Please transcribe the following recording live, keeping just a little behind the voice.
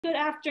Good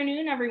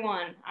afternoon,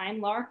 everyone. I'm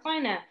Laura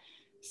Khanna,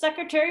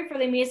 Secretary for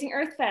the Amazing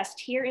Earthfest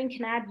here in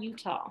Kanab,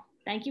 Utah.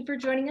 Thank you for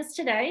joining us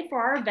today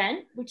for our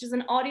event, which is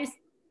an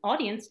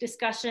audience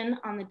discussion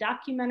on the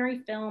documentary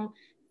film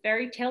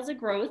Fairytales of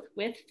Growth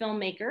with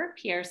filmmaker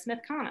Pierre Smith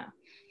Khanna.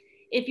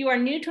 If you are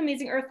new to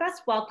Amazing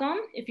Earthfest,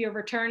 welcome. If you're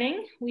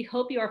returning, we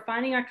hope you are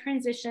finding our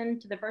transition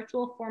to the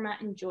virtual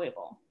format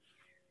enjoyable.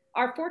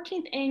 Our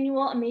 14th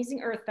annual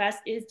Amazing Earthfest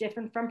is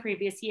different from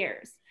previous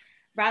years.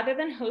 Rather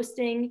than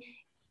hosting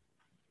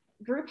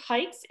group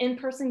hikes,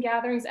 in-person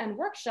gatherings, and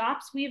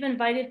workshops, we've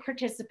invited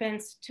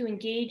participants to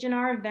engage in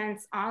our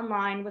events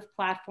online with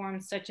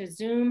platforms such as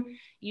Zoom,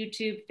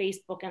 YouTube,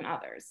 Facebook, and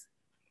others.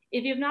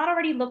 If you've not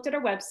already looked at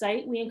our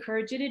website, we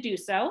encourage you to do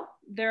so.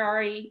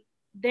 There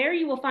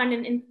you will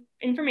find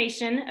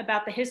information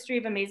about the history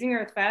of Amazing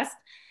Earthfest,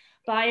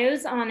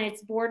 bios on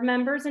its board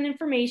members, and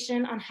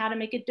information on how to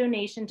make a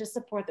donation to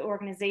support the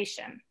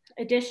organization.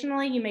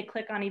 Additionally, you may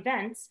click on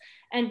events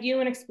and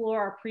view and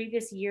explore our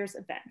previous year's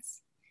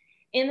events.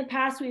 In the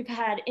past, we've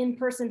had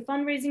in-person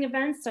fundraising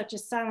events such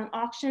as silent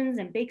auctions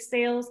and bake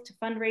sales to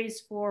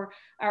fundraise for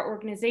our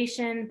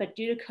organization, but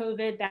due to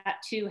COVID, that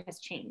too has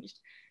changed.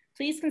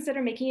 Please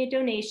consider making a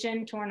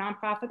donation to our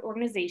nonprofit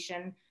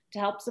organization to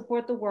help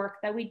support the work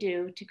that we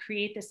do to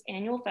create this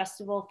annual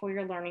festival for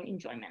your learning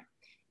enjoyment.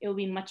 It will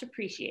be much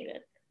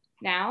appreciated.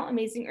 Now,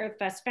 Amazing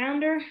Earthfest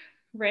founder,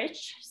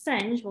 Rich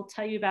Senge, will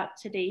tell you about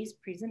today's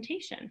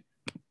presentation.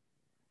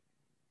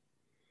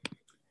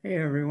 Hey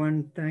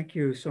everyone, thank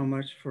you so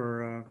much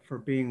for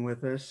being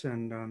with us,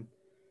 and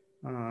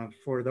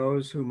for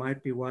those who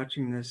might be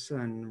watching this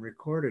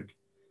unrecorded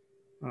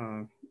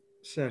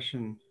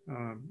session,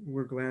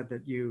 we're glad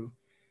that you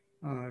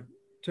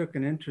took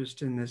an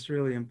interest in this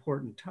really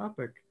important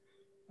topic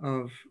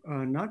of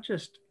not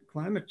just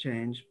climate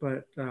change,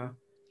 but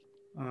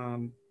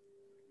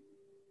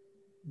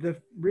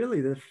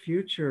the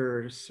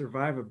future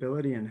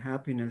survivability and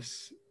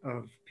happiness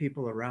of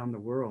people around the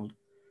world.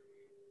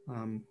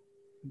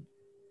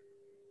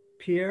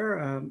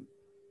 Pierre,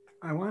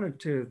 I wanted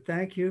to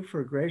thank you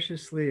for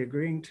graciously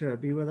agreeing to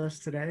be with us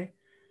today.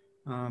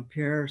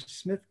 Pierre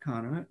Smith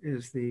Khanna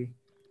is the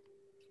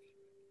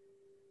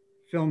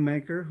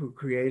filmmaker who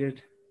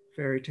created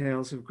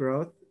Fairytales of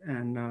Growth,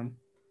 and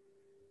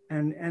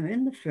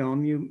in the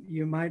film,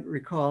 you might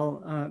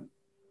recall,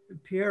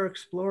 Pierre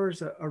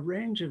explores a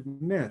range of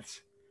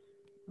myths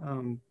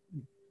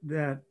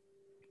that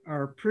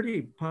are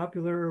pretty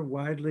popular,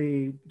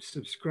 widely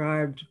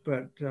subscribed,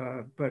 but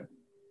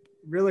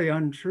really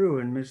untrue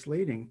and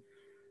misleading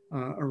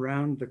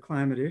around the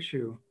climate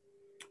issue.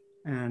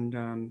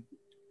 And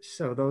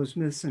so those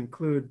myths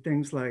include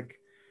things like,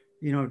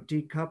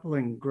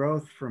 decoupling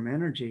growth from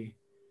energy.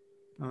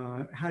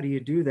 How do you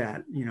do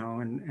that,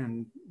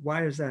 and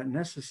why is that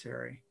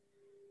necessary?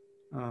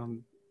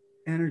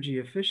 Energy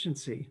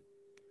efficiency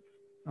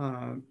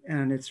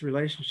and its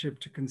relationship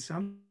to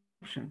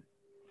consumption.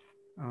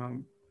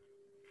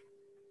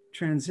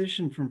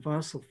 Transition from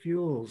fossil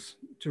fuels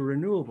to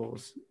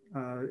renewables.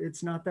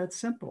 It's not that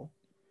simple.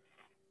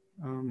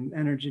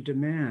 Energy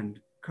demand,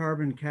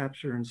 carbon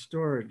capture and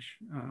storage,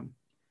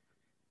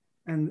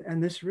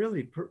 and this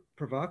really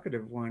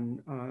provocative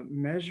one,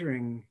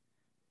 measuring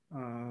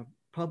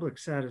public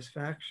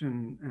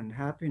satisfaction and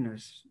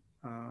happiness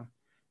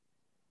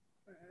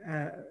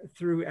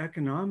through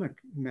economic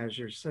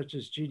measures such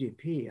as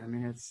GDP. I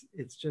mean,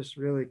 it's just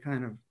really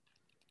kind of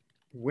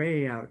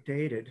way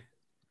outdated.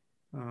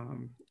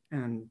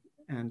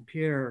 And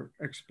Pierre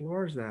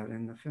explores that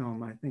in the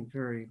film, I think,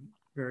 very,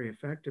 very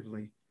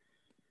effectively.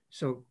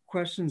 So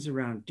questions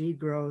around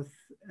degrowth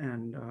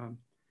and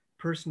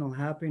personal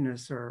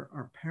happiness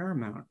are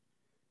paramount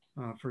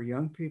for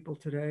young people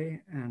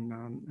today.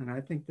 And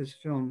I think this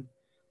film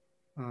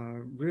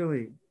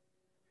really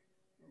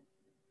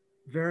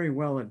very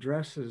well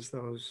addresses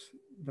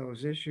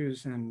those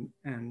issues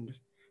and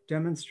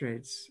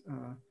demonstrates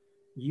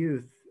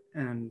youth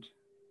and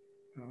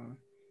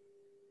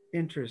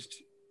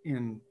interest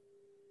in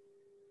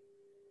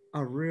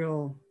a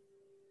real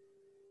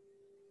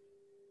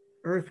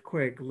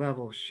earthquake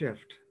level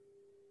shift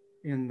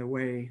in the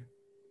way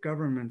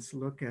governments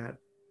look at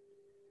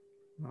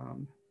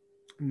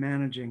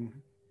managing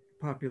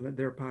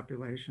their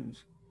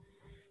populations.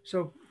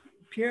 So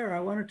Pierre, I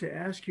wanted to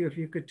ask you if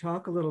you could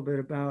talk a little bit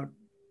about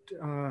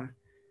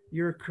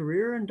your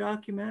career in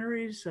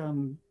documentaries,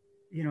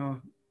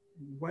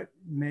 what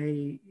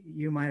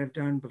you might have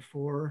done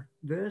before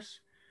this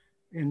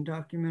in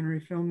documentary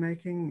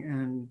filmmaking,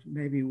 and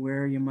maybe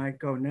where you might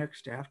go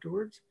next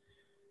afterwards.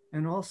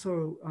 And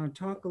also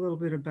talk a little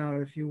bit about,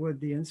 if you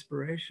would, the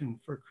inspiration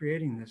for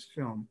creating this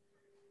film.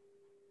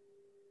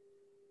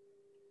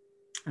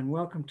 And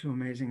welcome to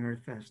Amazing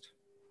Earthfest.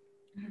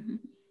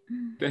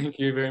 Thank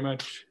you very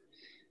much.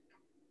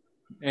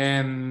 Well,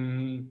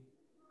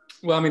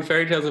 I mean,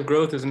 Fairytales of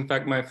Growth is in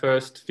fact my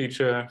first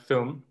feature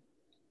film.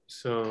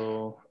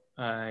 So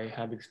I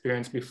had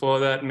experience before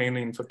that,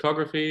 mainly in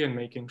photography and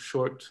making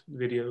short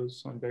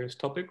videos on various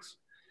topics,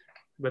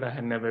 but I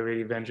had never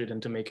really ventured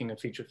into making a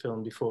feature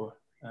film before.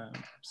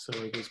 So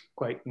it was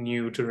quite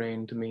new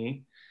terrain to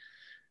me.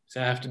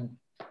 So I have to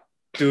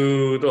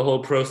do the whole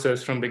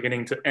process from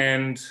beginning to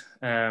end,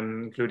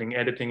 including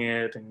editing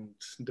it and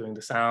doing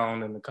the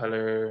sound and the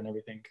color and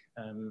everything.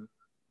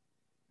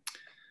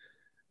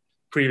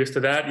 Previous to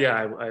that,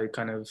 yeah, I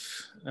kind of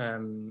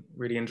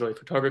really enjoy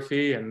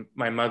photography, and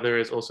my mother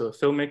is also a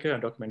filmmaker,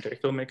 a documentary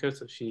filmmaker,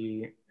 so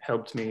she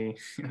helped me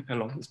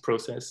along this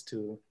process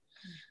to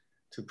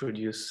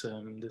produce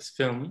this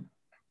film.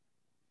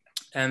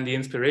 And the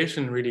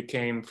inspiration really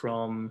came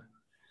from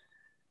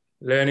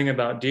learning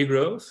about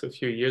degrowth a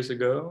few years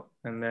ago,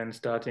 and then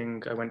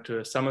I went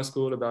to a summer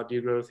school about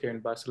degrowth here in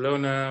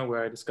Barcelona,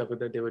 where I discovered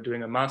that they were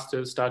doing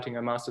starting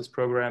a master's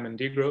program in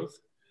degrowth.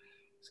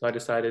 So I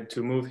decided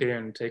to move here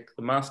and take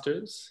the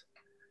master's.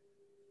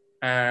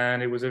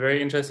 And it was a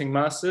very interesting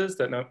master's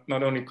that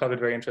not only covered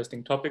very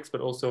interesting topics,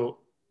 but also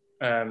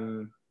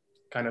kind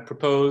of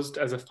proposed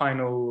as a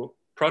final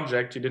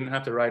project. You didn't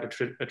have to write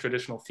a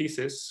traditional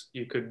thesis.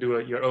 You could do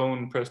your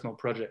own personal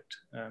project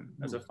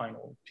as a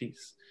final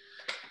piece.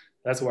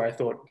 That's where I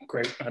thought,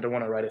 great, I don't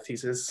want to write a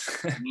thesis,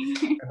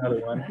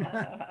 another one.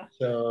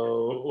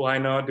 So why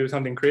not do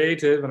something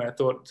creative? And I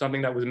thought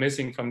something that was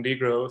missing from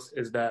degrowth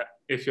is that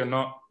if you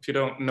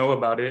don't know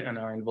about it and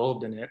are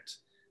involved in it,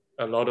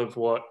 a lot of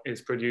what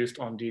is produced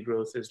on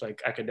degrowth is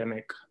like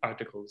academic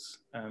articles,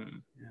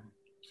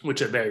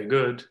 which are very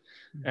good.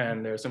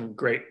 And there are some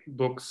great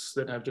books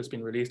that have just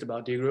been released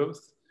about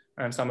degrowth,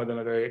 and some of them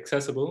are very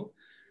accessible.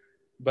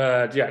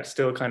 But yeah, it's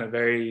still kind of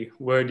very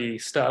wordy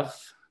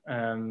stuff.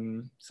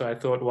 So I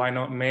thought, why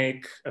not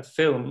make a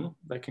film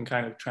that can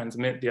kind of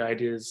transmit the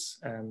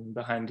ideas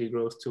behind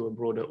degrowth to a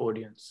broader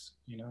audience,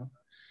 you know?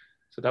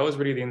 So that was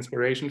really the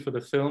inspiration for the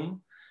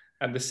film.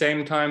 At the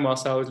same time,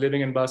 whilst I was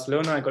living in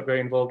Barcelona, I got very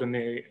involved in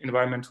the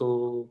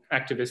environmental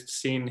activist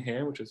scene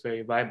here, which was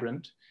very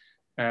vibrant.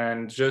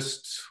 And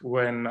just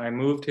when I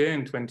moved here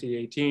in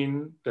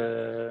 2018,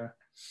 the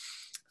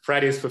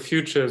Fridays for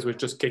Futures was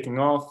just kicking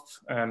off.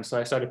 So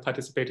I started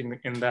participating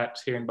in that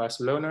here in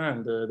Barcelona,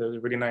 and there's a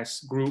really nice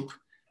group,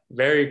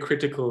 very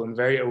critical and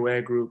very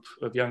aware group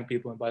of young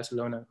people in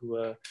Barcelona who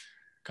are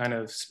kind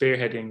of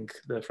spearheading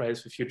the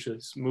Fridays for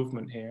Futures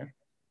movement here.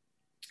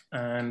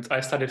 And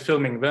I started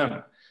filming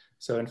them.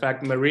 So in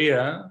fact,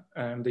 Maria,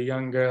 the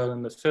young girl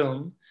in the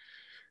film,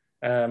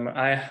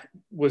 I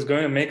was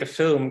going to make a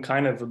film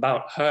kind of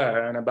about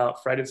her and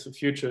about Fridays for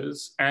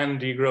Futures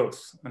and degrowth.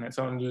 And it's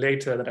only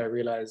later that I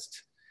realized,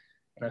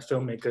 and a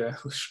filmmaker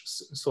who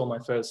saw my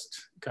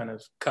first kind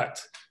of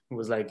cut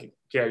was like,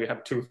 yeah, you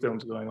have two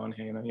films going on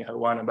here. You know, you have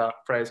one about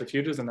Fridays for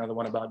Futures, another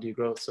one about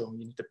degrowth. So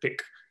you need to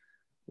pick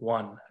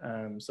one.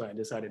 So I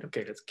decided,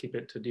 okay, let's keep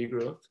it to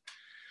degrowth.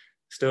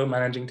 Still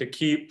managing to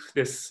keep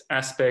this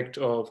aspect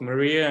of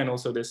Maria and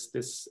also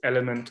this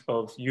element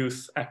of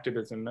youth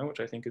activism, which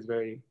I think is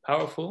very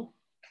powerful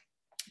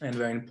and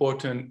very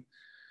important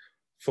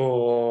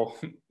for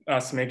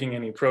us making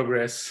any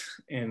progress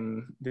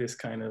in this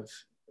kind of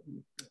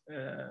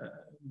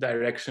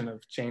direction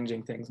of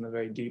changing things on a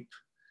very deep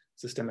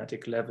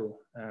systematic level.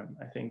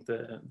 I think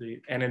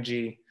the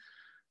energy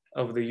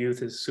of the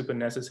youth is super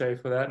necessary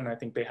for that, and I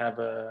think they have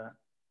a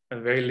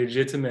very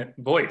legitimate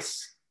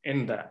voice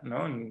in that,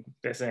 no? And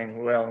they're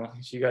saying, well,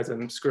 if you guys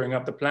are screwing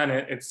up the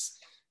planet,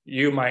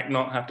 you might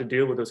not have to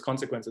deal with those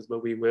consequences,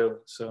 but we will.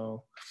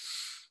 So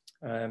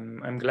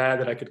I'm glad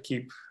that I could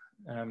keep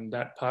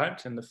that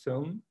part in the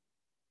film.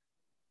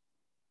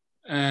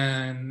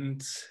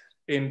 And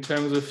in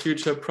terms of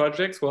future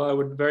projects, well, I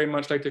would very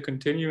much like to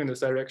continue in this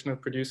direction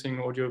of producing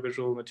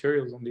audiovisual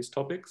materials on these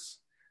topics.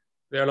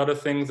 There are a lot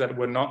of things that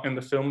were not in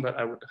the film that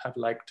I would have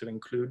liked to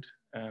include,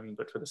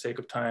 but for the sake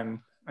of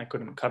time, I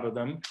couldn't cover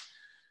them.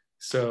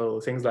 So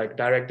things like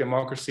direct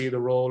democracy, the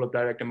role of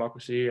direct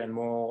democracy and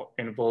more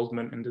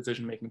involvement in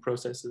decision-making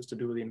processes to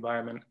do with the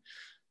environment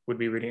would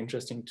be really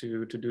interesting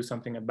to do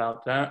something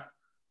about that.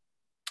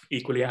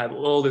 Equally, I have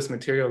all this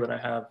material that I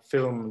have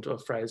filmed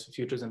of Fridays for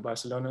Futures in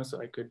Barcelona, so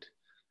I could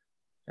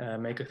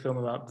make a film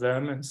about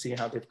them and see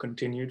how they've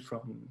continued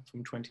from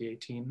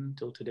 2018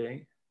 until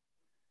today.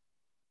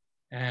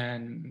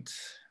 And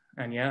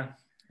yeah,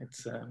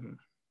 it's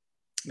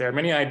there are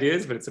many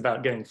ideas, but it's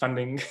about getting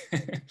funding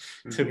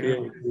to be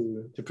able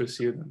to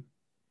pursue them.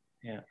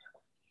 Yeah.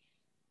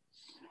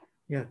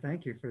 Yeah,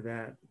 thank you for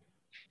that.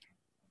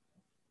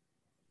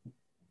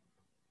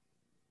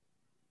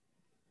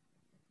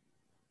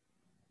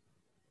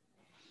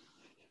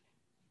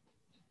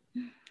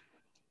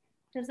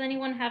 Does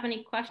anyone have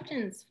any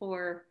questions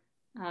for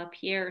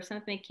Pierre or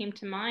something that came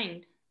to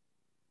mind?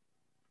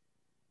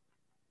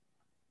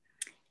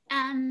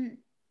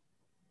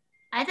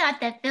 I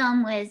thought the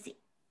film was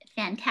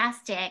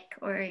fantastic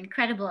or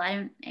incredible.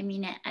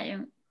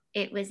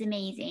 It was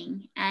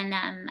amazing. And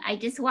I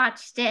just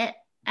watched it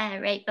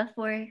right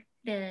before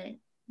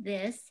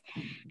this,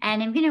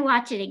 and I'm gonna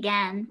watch it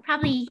again,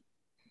 probably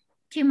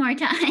 2 more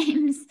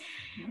times,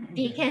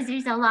 because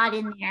there's a lot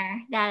in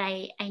there that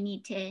I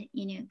need to,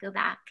 go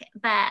back.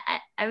 But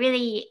I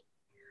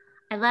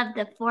love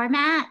the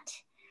format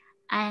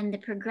and the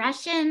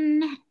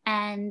progression,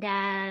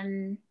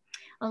 and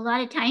a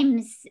lot of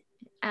times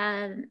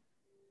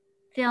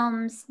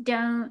films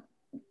don't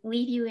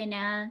leave you in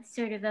a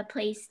sort of a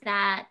place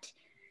that,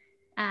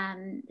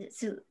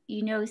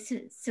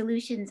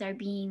 solutions are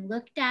being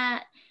looked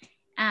at,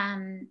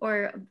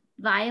 or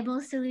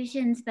viable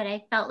solutions, but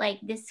I felt like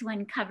this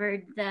one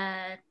covered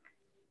the,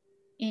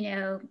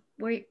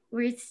 where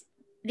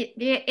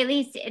at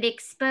least it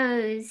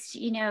exposed,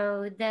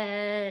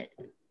 the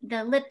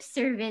lip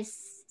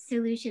service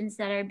solutions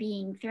that are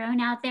being thrown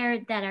out there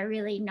that are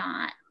really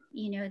not,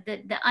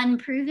 the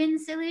unproven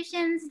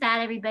solutions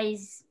that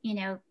everybody's,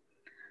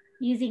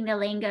 using the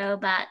lingo,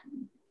 but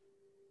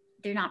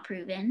they're not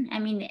proven. I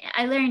mean,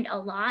 I learned a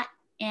lot,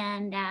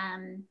 and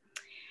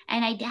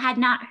I had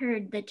not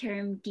heard the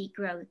term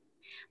degrowth,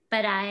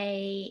 but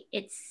I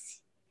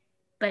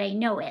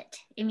know it.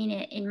 I mean,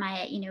 in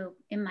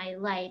my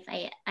life,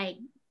 I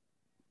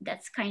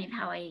that's kind of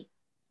how I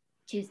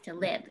choose to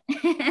live,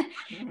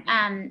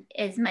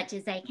 as much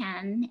as I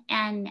can.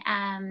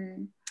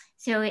 And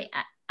so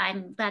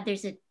I'm glad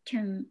there's a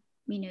term,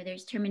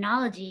 there's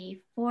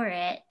terminology for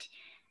it.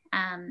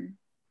 And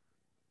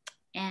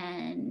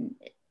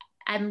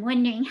I'm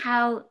wondering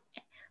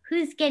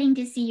who's getting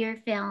to see your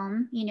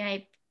film.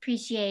 I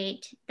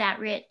appreciate that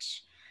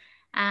Rich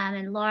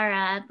and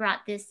Laura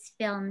brought this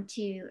film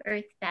to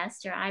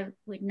Earthfest, or I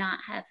would not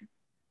have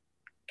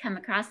come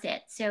across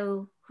it.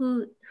 So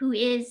who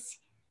is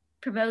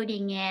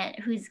promoting it?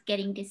 Who's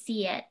getting to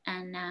see it?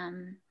 And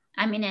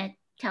I'm going to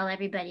tell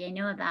everybody I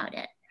know about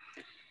it.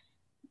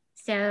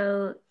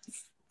 So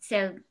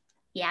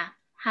yeah,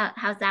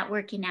 how's that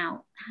working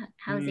out?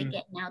 How's it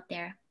getting out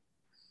there?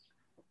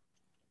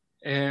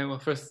 Well,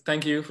 first,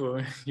 thank you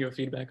for your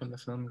feedback on the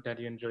film. Glad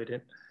you enjoyed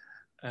it.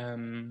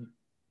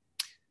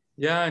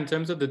 Yeah, in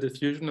terms of the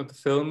diffusion of the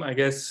film, I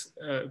guess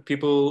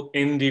people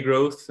in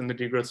degrowth, in the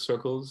degrowth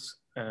circles,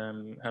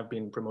 have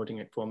been promoting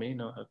it for me,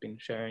 have been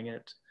sharing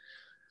it.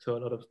 So a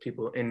lot of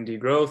people in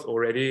degrowth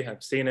already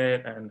have seen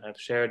it and have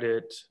shared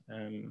it.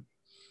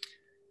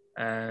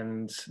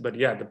 But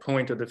yeah, the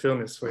point of the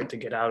film is for it to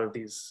get out of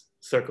these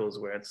circles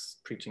where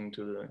it's preaching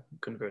to the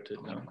converted.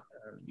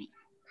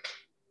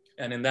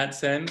 And in that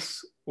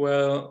sense,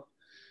 well,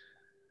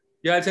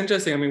 yeah, it's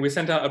interesting. I mean, we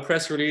sent out a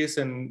press release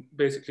and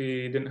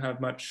basically didn't have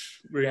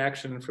much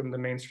reaction from the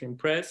mainstream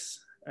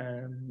press.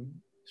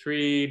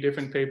 3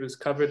 different papers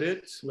covered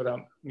it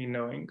without me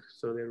knowing.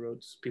 So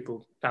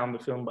people found the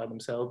film by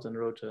themselves and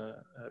wrote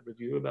a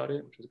review about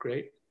it, which was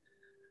great.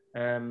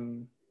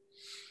 And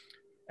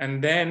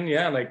then,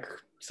 yeah, like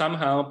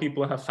somehow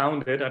people have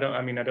found it.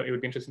 It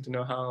would be interesting to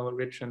know how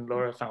Rich and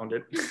Laura found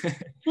it.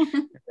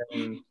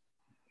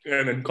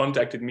 and then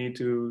contacted me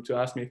to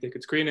ask me if they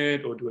could screen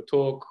it or do a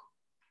talk.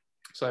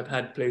 So I've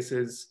had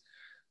places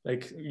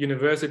like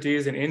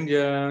universities in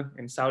India,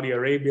 in Saudi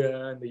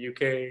Arabia, in the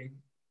UK,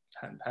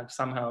 have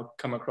somehow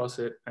come across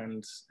it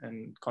and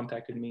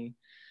contacted me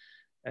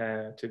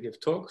to give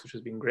talks, which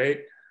has been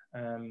great.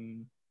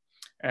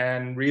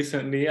 And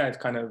recently, I've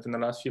kind of, in the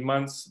last few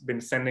months,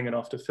 been sending it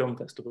off to film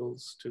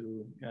festivals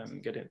to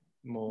get it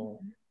more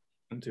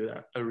into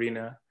that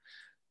arena.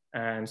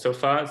 And so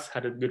far, it's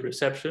had a good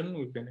reception.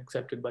 We've been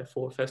accepted by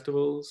 4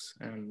 festivals,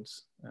 and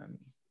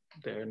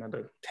there are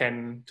another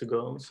 10 to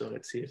go. So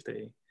let's see if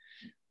they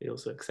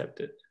also accept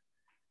it.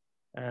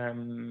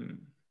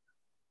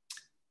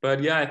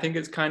 But yeah, I think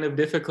it's kind of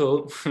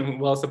difficult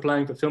whilst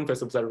applying for film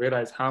festivals. I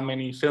realize how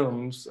many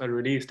films are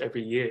released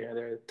every year.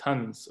 There are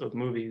tons of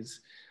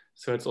movies.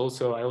 So it's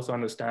also, I also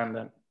understand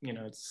that,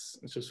 it's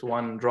just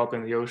one drop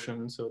in the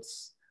ocean. So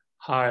it's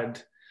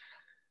hard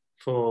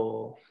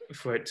for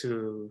it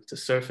to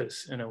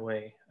surface in a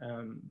way.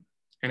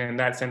 And in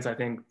that sense, I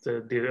think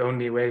the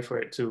only way for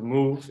it to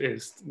move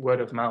is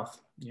word of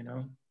mouth,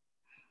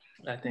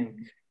 I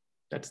think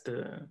that's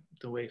the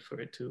way for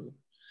it to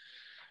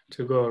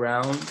go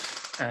around.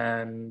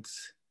 And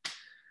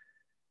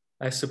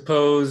I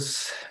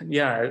suppose,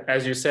 yeah,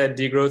 as you said,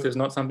 degrowth is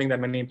not something that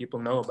many people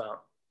know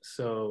about.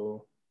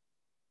 So,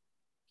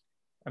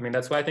 I mean,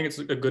 that's why I think it's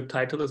a good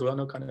title as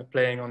well, kind of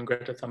playing on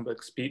Greta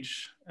Thunberg's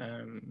speech.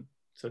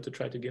 So to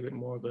try to give it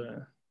more of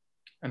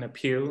an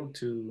appeal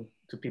to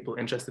people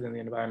interested in the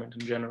environment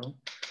in general.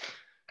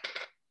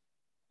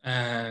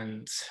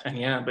 And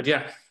yeah, but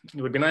yeah,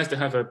 it would be nice to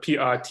have a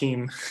PR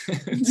team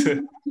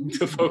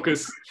to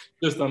focus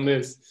just on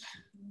this.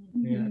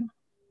 Yeah.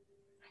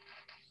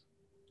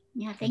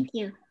 Yeah, thank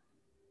you.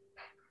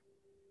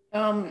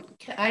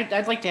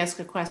 I'd like to ask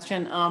a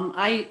question.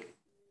 I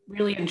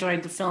really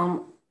enjoyed the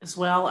film as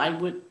well. I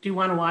do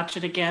want to watch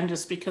it again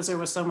just because there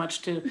was so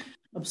much to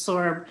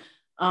absorb.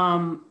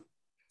 And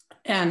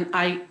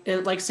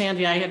like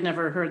Sandy, I had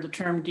never heard the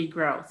term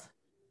degrowth.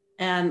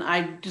 And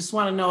I just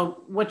want to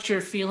know what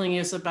your feeling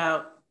is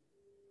about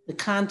the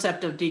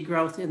concept of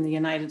degrowth in the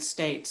United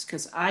States,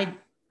 because I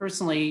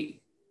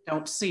personally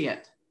don't see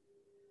it.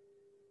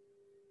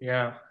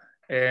 Yeah.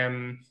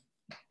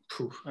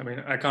 I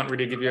mean, I can't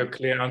really give you a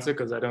clear answer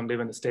because I don't live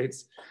in the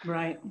States.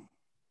 Right.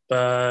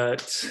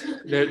 But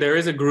there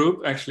is a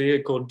group actually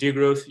called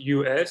Degrowth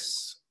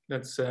US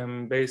that's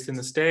based in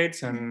the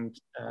States, and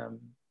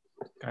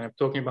kind of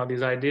talking about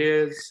these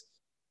ideas.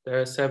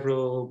 There are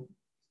several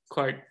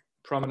quite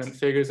prominent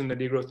figures in the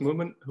degrowth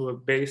movement who are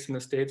based in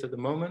the States at the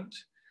moment.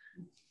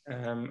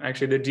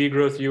 Actually, the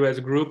Degrowth US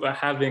group are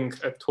having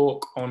a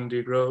talk on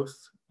degrowth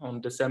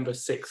on December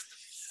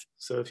 6th.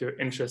 So if you're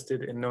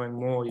interested in knowing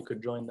more, you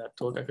could join that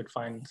talk. I could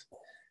find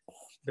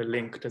the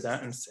link to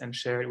that and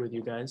share it with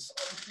you guys.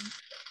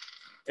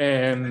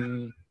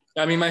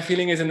 I mean, my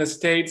feeling is in the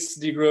States,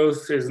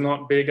 degrowth is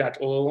not big at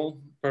all,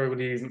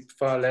 probably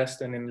far less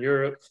than in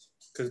Europe,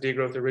 because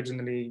degrowth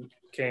originally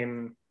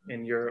came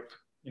in Europe.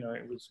 You know,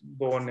 it was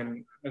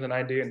born as an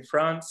idea in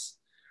France,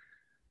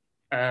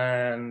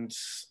 and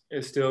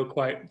is still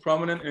quite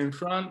prominent in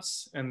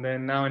France. And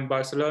then now in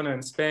Barcelona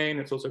and Spain,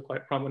 it's also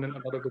quite prominent.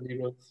 A lot of the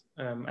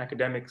degrowth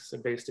academics are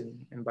based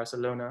in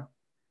Barcelona.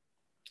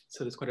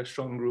 So there's quite a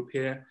strong group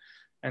here.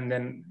 And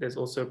then there's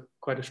also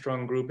quite a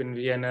strong group in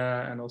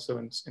Vienna and also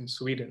in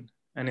Sweden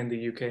and in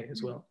the UK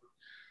as well.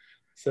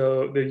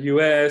 So the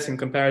US in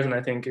comparison,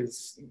 I think,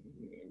 is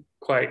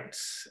quite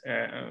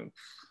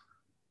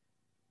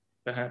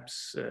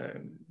perhaps,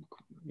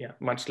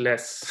 much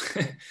less,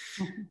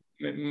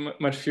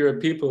 much fewer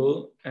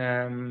people.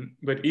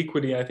 But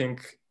equally, I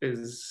think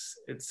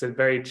it's a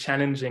very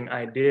challenging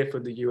idea for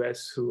the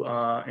US, who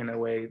are in a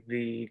way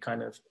the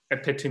kind of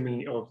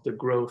epitome of the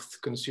growth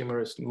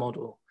consumerist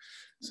model.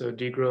 So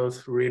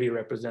degrowth really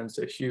represents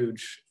a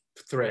huge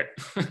threat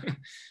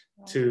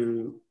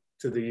to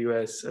the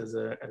US as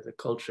a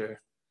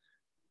culture,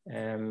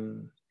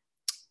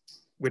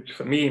 which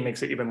for me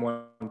makes it even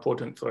more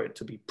important for it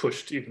to be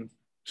pushed even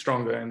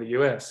stronger in the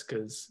US,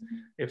 because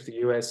if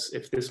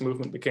this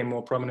movement became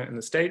more prominent in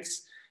the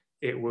States,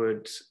 it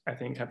would, I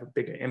think, have a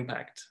bigger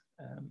impact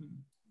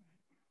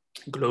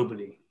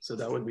globally. So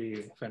that would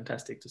be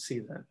fantastic to see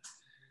that.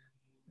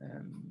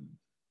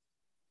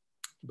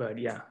 But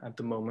yeah, at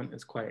the moment,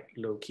 it's quite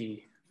low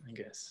key, I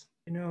guess.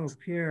 You know,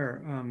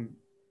 Pierre,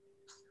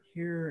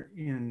 here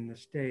in the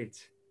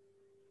States,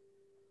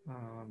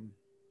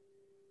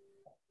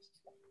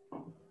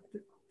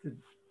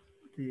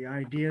 the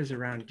ideas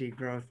around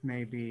degrowth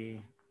may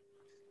be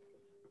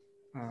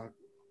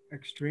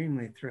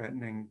extremely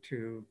threatening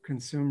to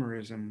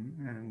consumerism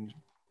and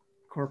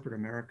corporate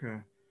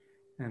America,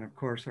 and of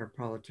course our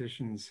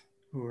politicians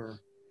who are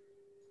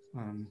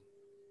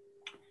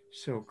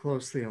so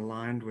closely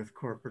aligned with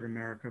corporate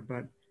America.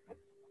 But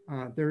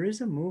there is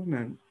a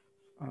movement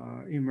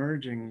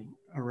emerging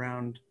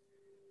around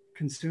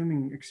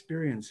consuming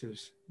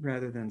experiences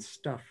rather than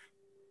stuff.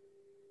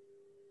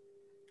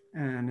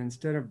 And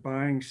instead of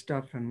buying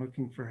stuff and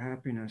looking for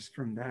happiness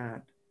from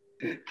that,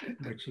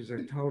 which is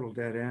a total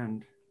dead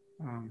end,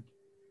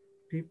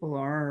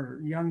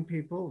 young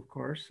people, of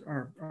course,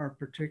 are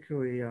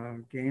particularly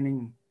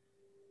gaining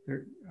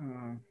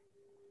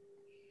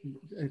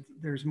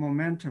there's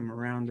momentum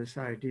around this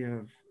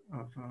idea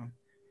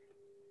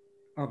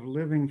of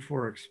living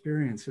for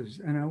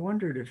experiences. And I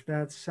wondered if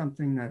that's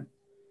something that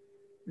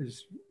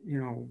is,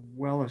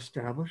 well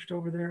established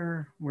over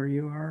there where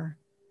you are,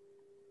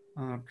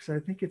 because I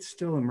think it's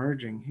still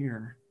emerging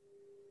here.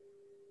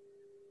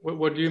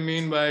 What do you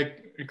mean by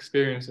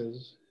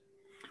experiences?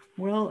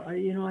 Well,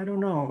 I don't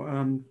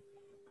know.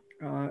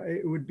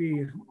 It would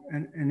be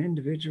an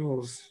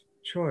individual's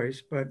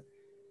choice, but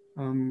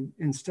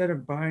instead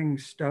of buying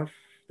stuff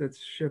that's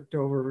shipped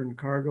over in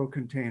cargo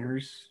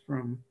containers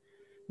from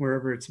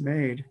wherever it's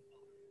made,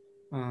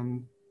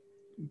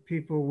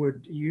 people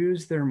would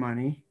use their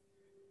money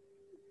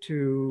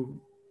to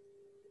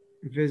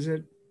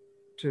visit,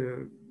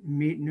 to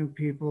meet new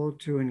people,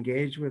 to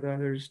engage with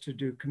others, to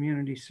do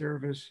community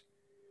service,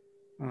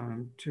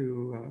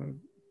 to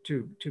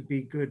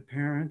be good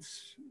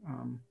parents,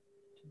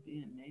 to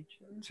be in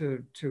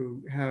nature,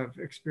 to have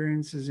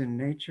experiences in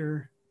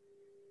nature,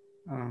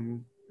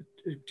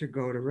 to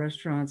go to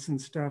restaurants and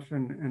stuff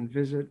and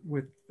visit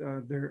with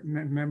their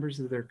members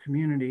of their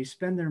community,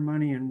 spend their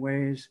money in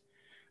ways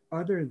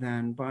other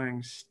than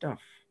buying stuff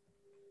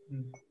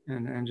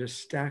and just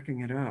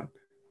stacking it up.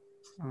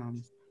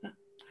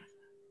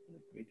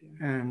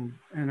 And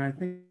I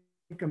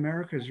think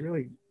America is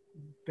really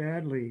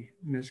badly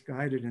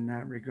misguided in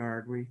that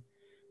regard.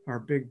 Our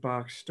big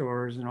box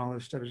stores and all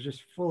this stuff is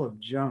just full of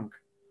junk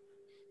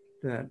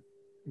that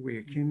we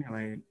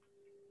accumulate.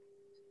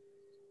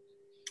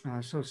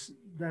 So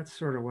that's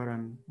sort of what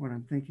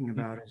I'm thinking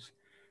about, is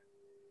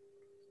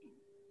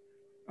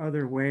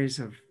other ways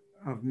of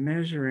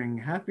measuring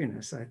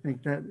happiness. I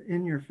think that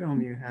in your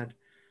film you had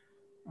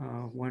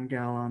one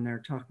gal on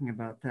there talking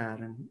about that,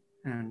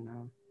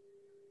 and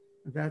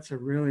that's a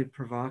really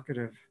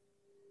provocative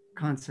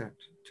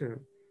concept, to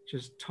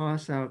just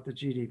toss out the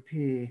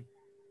GDP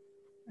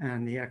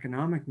and the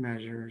economic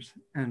measures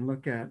and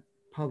look at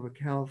public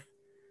health,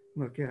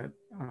 look at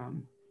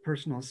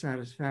personal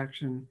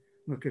satisfaction,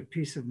 look at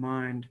peace of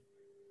mind,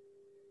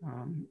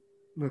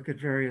 look at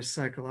various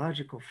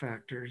psychological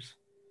factors.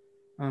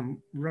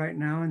 Right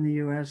now in the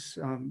US,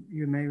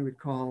 you may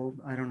recall,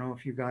 I don't know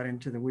if you got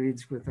into the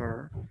weeds with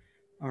our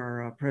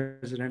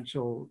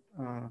presidential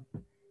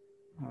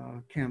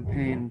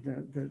campaign,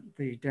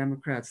 the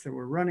Democrats that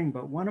were running,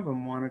 but one of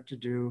them wanted to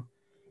do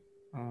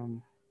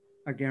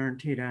a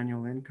guaranteed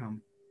annual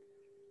income,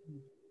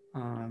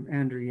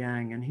 Andrew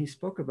Yang, and he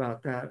spoke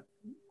about that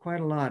quite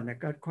a lot, and it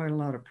got quite a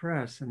lot of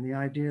press. And the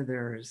idea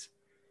there is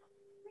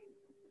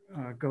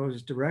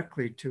goes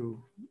directly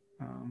to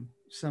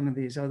some of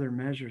these other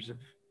measures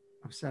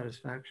of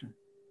satisfaction.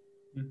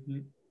 Mm-hmm.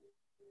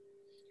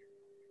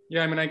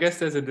 Yeah, I mean, I guess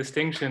there's a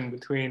distinction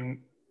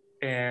between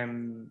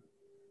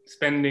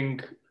spending,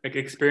 like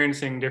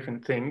experiencing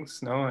different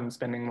things, no, and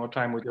spending more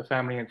time with your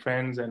family and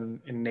friends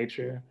and in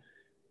nature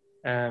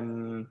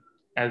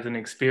as an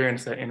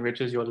experience that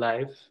enriches your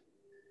life,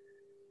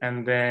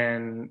 and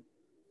then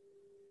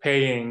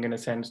paying, in a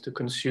sense, to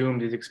consume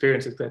these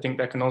experiences. I think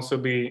that can also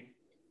be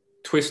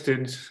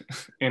twisted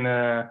in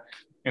a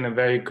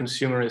very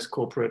consumerist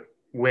corporate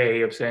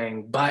way of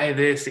saying, buy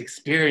this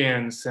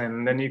experience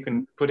and then you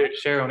can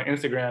share on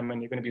Instagram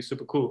and you're going to be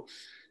super cool,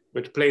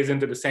 which plays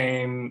into the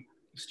same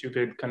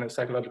stupid kind of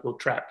psychological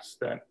traps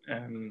that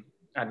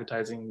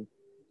advertising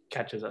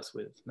catches us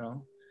with,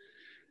 no?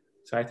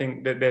 So I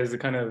think that there's a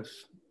kind of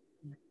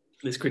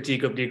this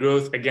critique of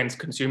degrowth against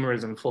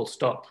consumerism, full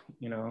stop,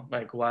 you know,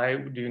 like why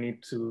do you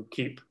need to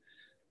keep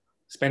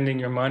spending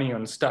your money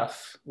on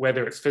stuff,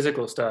 whether it's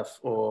physical stuff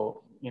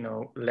or, you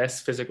know, less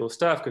physical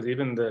stuff, because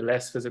even the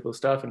less physical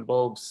stuff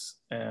involves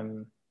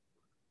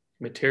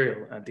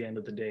material at the end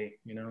of the day,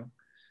 you know,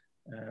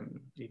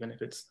 even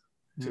if it's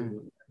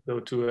to go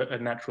to a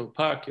natural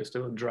park, you're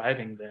still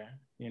driving there,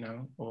 you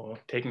know, or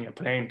taking a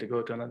plane to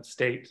go to another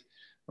state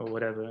or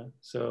whatever.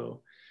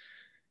 So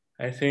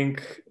I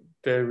think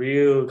the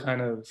real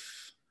kind of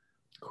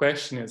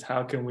question is,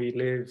 how can we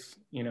live,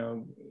 you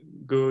know,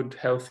 good,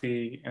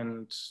 healthy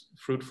and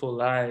fruitful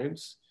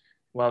lives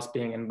whilst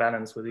being in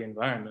balance with the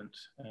environment?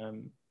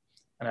 And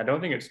I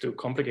don't think it's too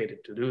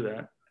complicated to do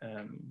that.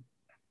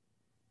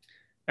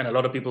 And a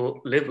lot of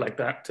people live like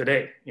that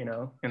today, you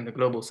know, in the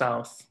global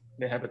south.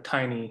 They have a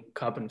tiny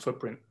carbon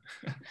footprint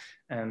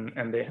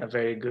and they have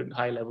very good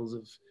high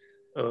levels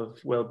of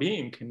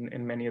well-being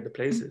in many of the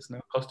places.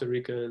 Now, Costa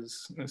Rica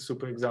is a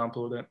super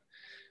example that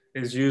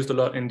is used a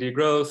lot in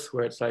degrowth,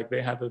 where it's like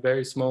they have a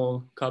very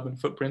small carbon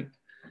footprint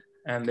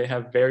and they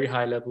have very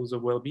high levels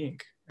of well-being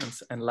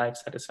and life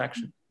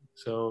satisfaction.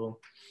 So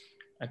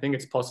I think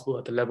it's possible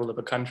at the level of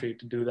a country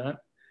to do that.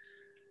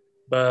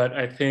 But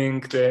I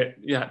think that,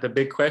 yeah, the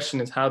big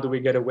question is, how do we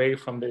get away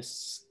from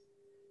this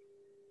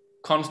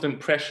constant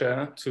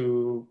pressure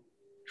to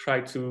try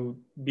to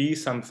be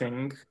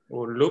something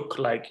or look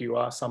like you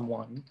are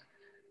someone,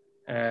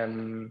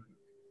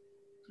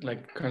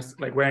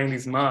 like wearing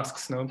these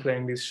masks, you know,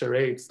 playing these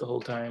charades the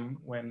whole time,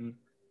 when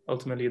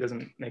ultimately it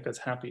doesn't make us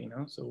happy, you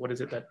know? So what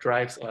is it that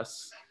drives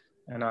us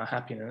and our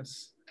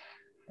happiness?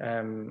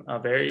 Are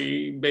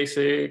very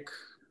basic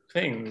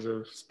things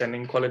of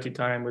spending quality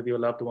time with your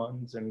loved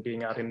ones and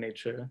being out in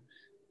nature.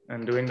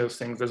 And doing those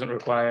things doesn't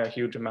require a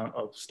huge amount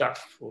of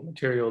stuff or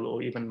material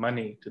or even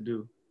money to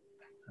do.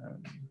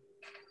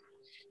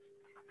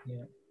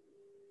 Yeah.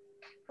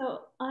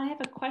 So I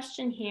have a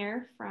question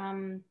here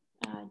from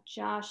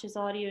Josh. His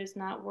audio is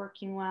not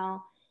working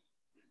well.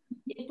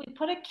 If we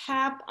put a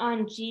cap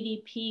on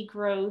GDP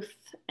growth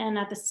and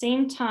at the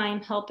same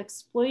time help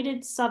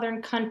exploited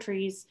southern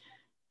countries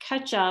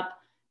catch up,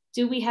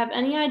 do we have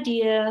any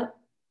idea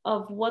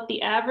of what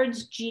the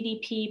average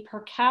GDP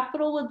per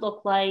capita would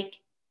look like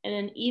in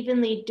an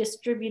evenly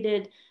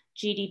distributed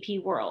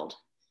GDP world?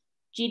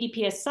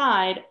 GDP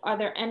aside, are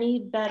there any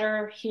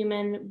better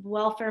human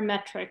welfare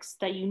metrics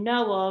that you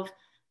know of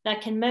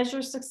that can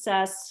measure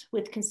success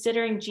with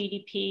considering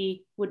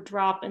GDP would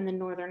drop in the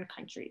northern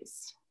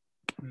countries?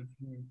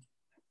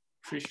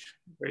 Mm-hmm.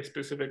 Very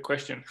specific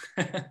question.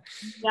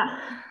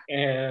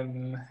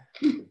 Yeah.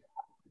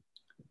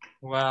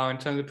 Wow, in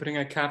terms of putting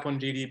a cap on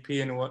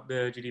GDP and what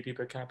the GDP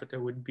per capita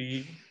would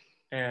be,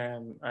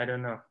 I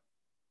don't know.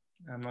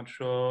 I'm not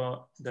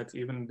sure that's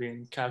even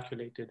been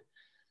calculated.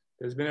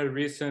 There's been a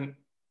recent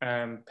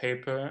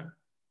paper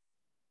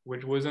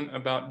which wasn't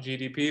about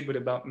GDP, but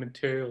about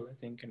material, I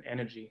think, and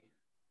energy.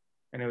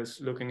 And it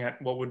was looking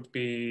at what would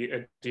be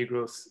a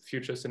degrowth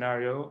future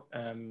scenario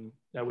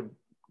that would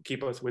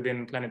keep us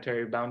within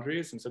planetary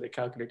boundaries. And so they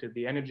calculated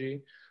the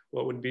energy,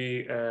 what would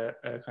be a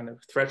kind of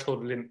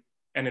threshold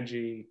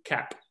energy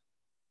cap,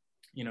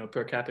 you know,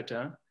 per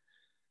capita.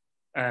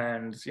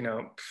 And, you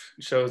know,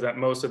 shows that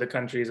most of the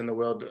countries in the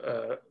world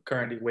are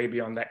currently way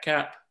beyond that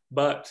cap.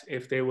 But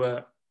if they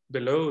were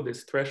below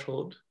this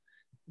threshold,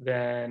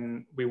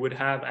 then we would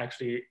have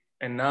actually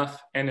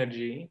enough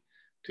energy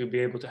to be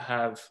able to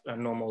have a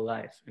normal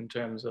life in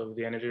terms of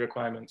the energy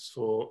requirements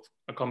for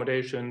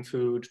accommodation,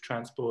 food,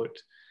 transport,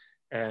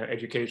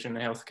 education,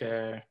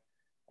 healthcare,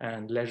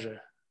 and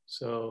leisure.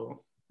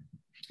 So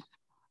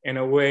in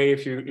a way,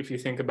 if you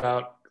think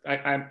about,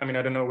 I mean,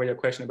 I don't know where your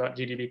question about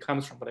GDP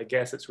comes from, but I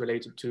guess it's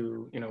related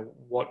to, you know,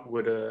 what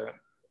would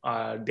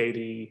our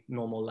daily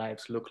normal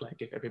lives look like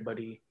if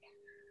everybody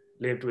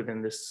lived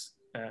within this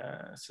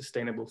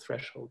sustainable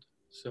threshold.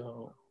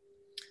 So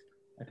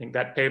I think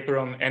that paper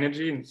on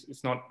energy,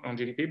 it's not on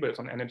GDP, but it's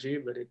on energy,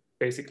 but it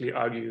basically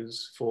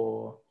argues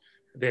for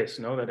this,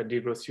 that a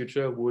degrowth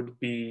future would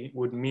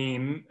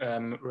mean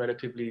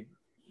relatively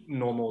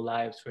normal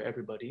lives for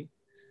everybody.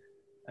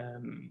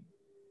 And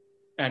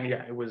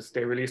yeah,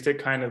 they released it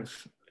kind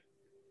of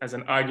as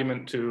an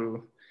argument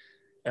to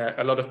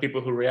a lot of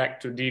people who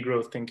react to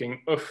degrowth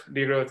thinking, oh,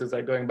 degrowth is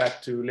like going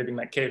back to living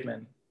like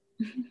cavemen.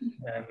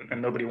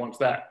 and nobody wants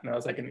that.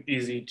 It's like an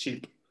easy,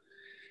 cheap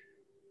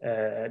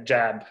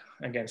jab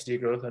against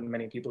degrowth, and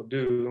many people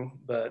do,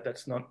 but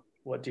that's not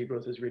what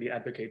degrowth is really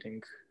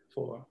advocating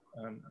for.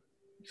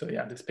 So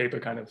yeah, this paper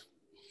kind of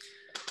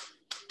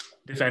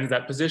defends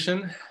that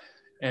position.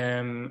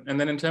 And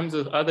then in terms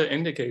of other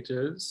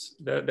indicators,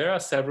 there are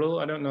several.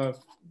 I don't know if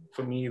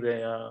for me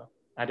they are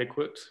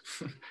adequate,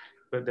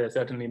 but they're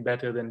certainly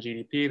better than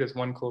GDP. There's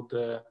one called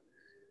the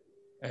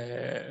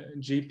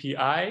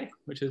GPI,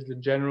 which is the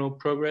General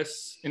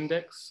Progress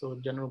Index, or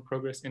General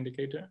Progress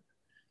Indicator,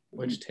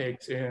 which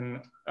takes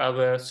in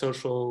other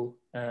social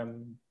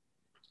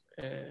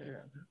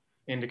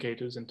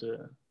indicators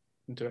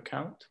into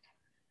account.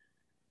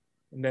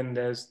 And then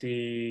there's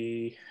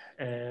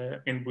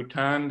in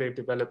Bhutan, they've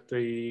developed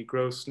the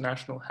Gross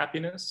National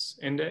Happiness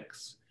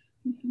Index.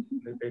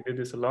 They did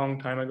this a long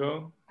time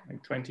ago,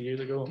 like 20 years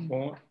ago or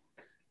more,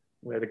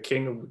 where the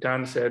king of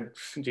Bhutan said,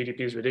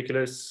 GDP is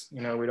ridiculous.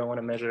 We don't want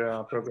to measure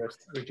our progress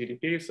with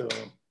GDP, so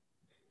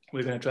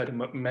we're going to try to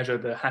measure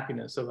the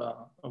happiness of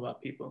our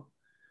people.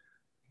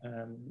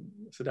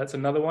 So that's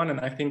another one. And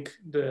I think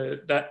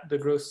the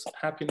Gross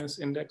Happiness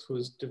Index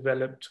was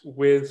developed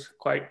with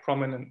quite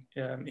prominent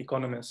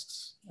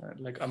economists,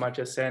 like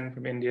Amartya Sen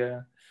from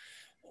India,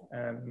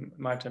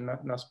 Martin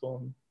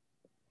Nussbaum.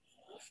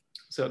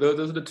 So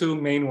those are the two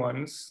main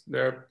ones.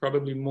 There are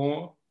probably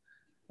more,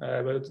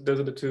 but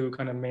those are the two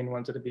kind of main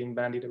ones that are being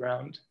bandied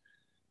around.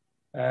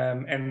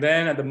 And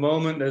then at the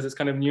moment, there's this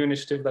kind of new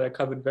initiative that I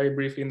covered very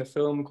briefly in the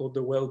film called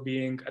the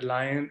Wellbeing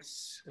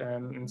Alliance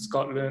in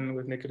Scotland,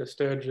 with Nicola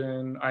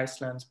Sturgeon,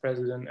 Iceland's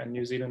president, and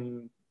New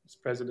Zealand's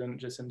president,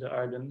 Jacinda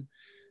Ardern.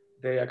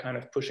 They are kind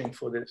of pushing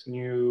for this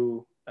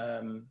new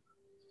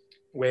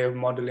way of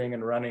modeling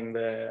and running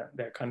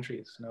their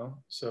countries.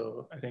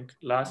 So I think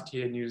last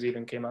year, New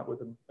Zealand came out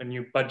with a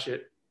new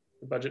budget.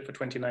 The budget for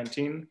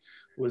 2019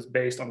 was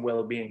based on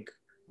well-being.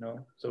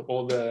 So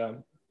all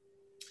the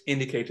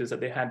indicators that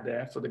they had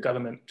there for the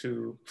government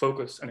to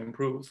focus and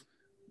improve,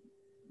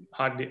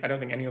 I don't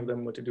think any of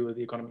them were to do with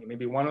the economy.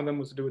 Maybe one of them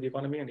was to do with the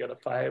economy, and the other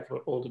 5 were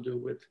all to do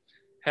with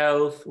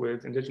health,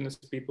 with indigenous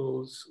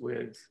peoples,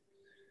 with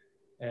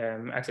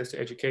access to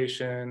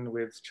education,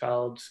 with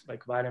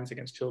violence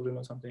against children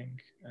or something.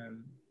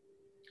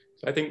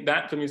 So I think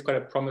that for me is quite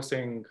a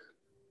promising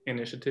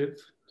initiative,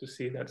 to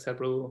see that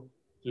several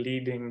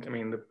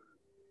the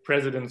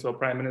presidents or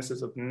prime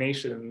ministers of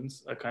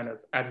nations are kind of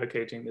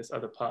advocating this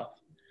other path.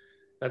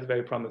 That's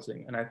very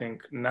promising. And I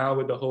think now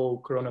with the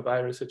whole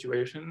coronavirus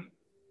situation,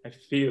 I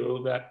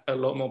feel that a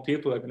lot more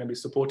people are going to be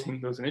supporting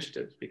those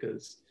initiatives,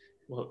 because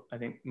what I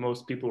think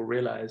most people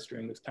realized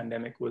during this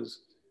pandemic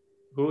was,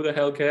 who the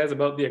hell cares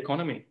about the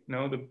economy?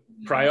 The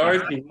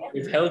priority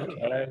is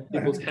healthcare,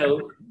 people's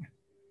health.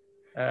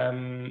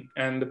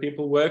 And the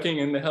people working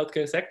in the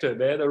healthcare sector,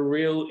 they're the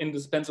real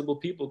indispensable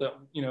people that,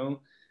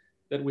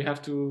 that we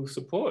have to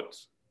support,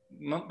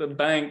 not the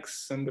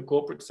banks and the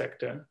corporate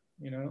sector,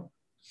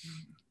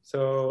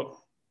 So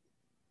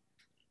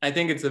I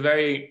think it's a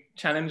very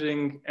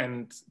challenging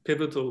and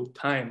pivotal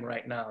time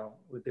right now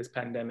with this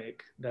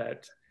pandemic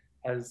that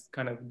has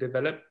kind of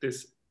developed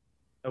this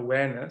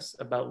awareness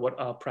about what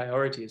are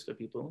priorities for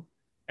people.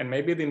 And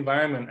maybe the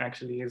environment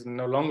actually is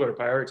no longer a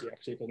priority,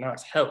 actually, because now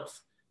it's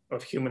health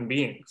of human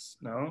beings,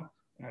 no?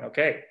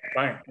 Okay,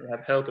 fine, we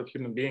have health of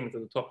human beings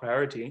as a top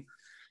priority.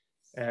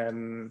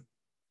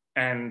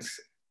 And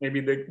maybe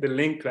the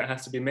link that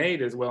has to be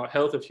made is, well,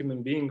 health of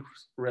human beings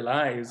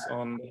relies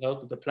on the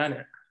health of the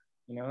planet.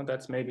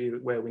 That's maybe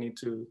where we need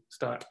to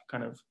start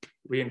kind of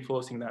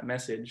reinforcing that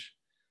message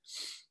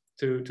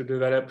to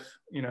develop,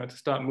 to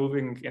start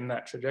moving in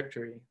that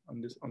trajectory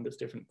on this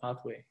different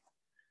pathway.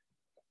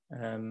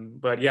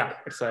 But yeah,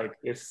 it's like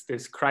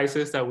this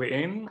crisis that we're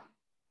in.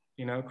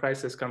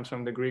 Crisis comes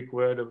from the Greek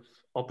word of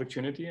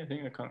opportunity. I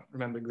think I can't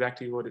remember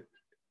exactly what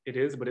it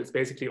is, but it's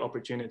basically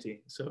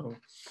opportunity. So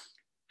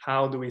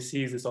how do we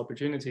seize this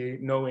opportunity,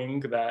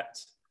 knowing that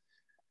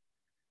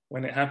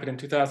when it happened in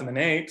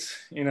 2008,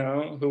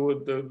 who were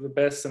the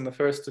best and the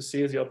first to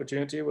seize the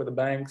opportunity were the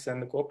banks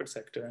and the corporate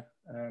sector.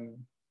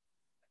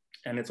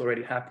 And it's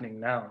already happening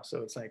now.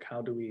 So it's like,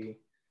 how do we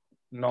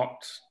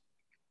not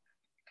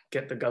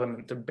get the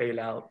government to bail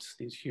out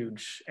these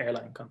huge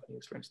airline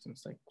companies, for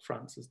instance, like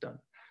France has done?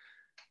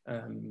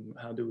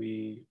 How do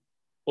we,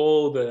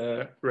 all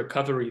the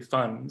recovery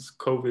funds,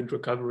 COVID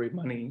recovery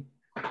money,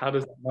 how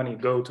does that money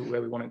go to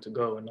where we want it to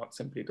go, and not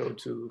simply go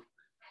to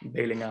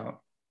bailing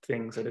out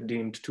things that are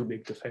deemed too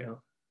big to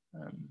fail?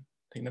 I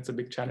think that's a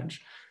big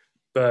challenge.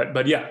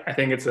 But yeah, I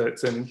think it's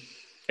an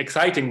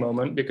exciting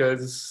moment,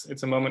 because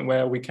it's a moment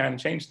where we can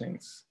change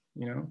things,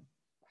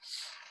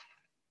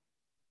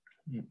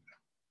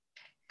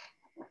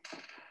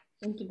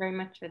 Thank you very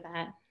much for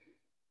that.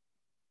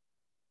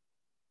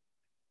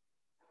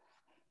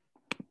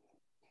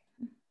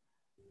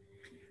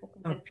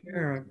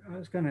 Pierre, I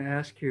was going to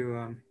ask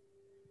you,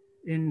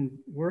 in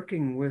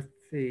working with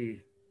the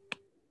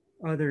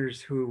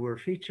others who were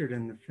featured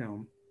in the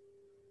film,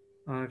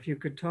 if you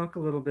could talk a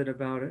little bit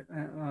about it,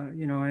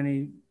 you know,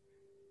 and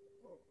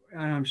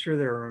I'm sure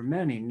there are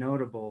many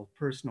notable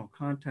personal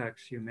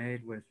contacts you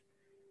made with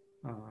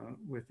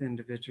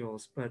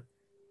individuals, but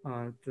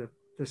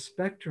the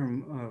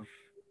spectrum of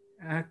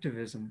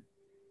activism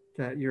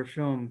that your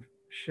film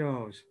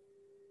shows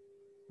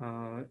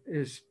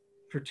is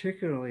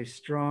particularly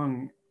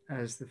strong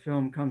as the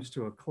film comes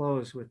to a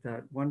close with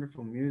that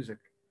wonderful music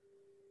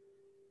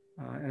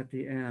at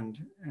the end,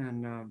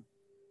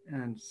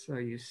 and so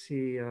you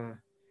see,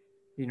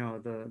 you know,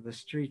 the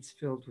streets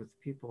filled with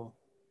people,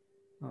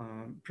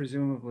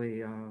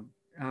 presumably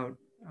out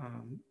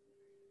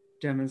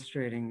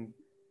demonstrating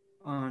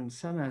on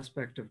some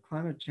aspect of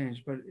climate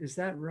change. But is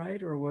that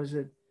right, or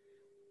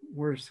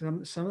were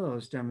some of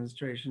those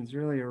demonstrations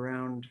really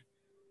around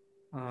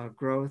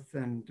growth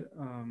and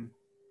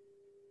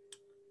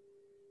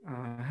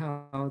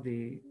how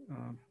the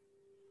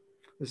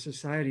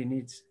society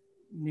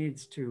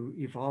needs to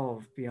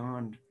evolve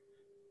beyond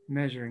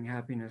measuring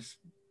happiness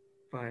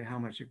by how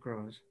much it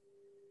grows?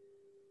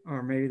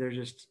 Or maybe they're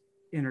just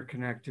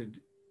interconnected.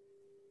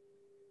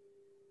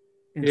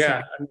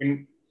 Yeah, I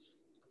mean,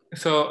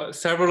 so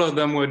several of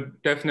them were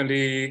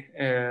definitely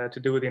to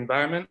do with the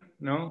environment,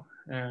 no?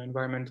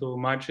 Environmental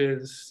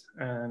marches,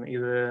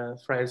 either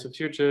Fridays for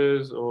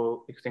Futures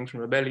or Extinction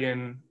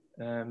Rebellion,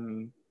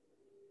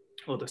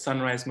 or the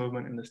Sunrise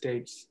Movement in the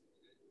States.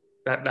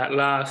 That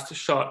last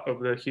shot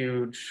of the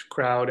huge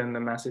crowd in the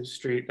massive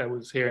street that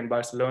was here in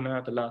Barcelona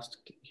at the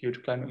last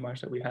huge climate march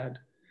that we had,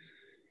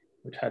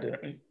 which had,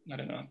 I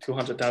don't know,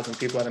 200,000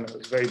 people, I don't know, it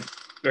was very,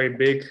 very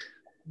big.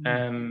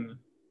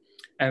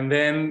 And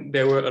then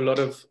there were a lot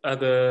of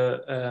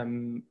other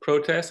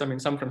protests, I mean,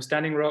 some from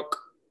Standing Rock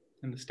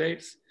in the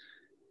States,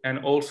 and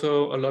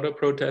also a lot of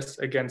protests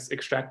against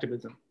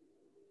extractivism.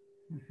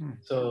 Mm-hmm.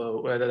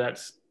 So whether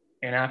that's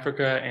in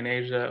Africa, in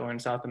Asia, or in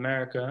South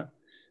America,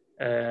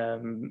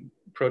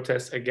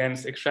 protests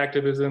against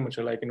extractivism, which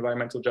are like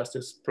environmental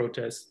justice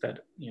protests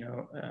that, you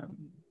know,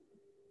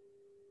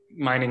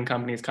 mining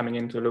companies coming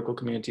into local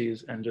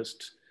communities and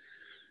just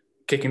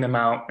kicking them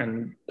out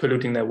and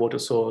polluting their water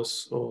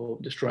source or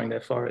destroying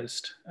their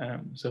forest.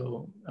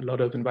 So a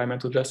lot of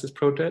environmental justice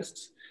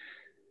protests,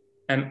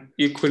 and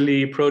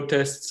equally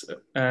protests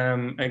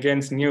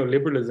against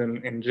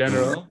neoliberalism in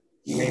general.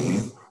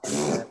 Maybe,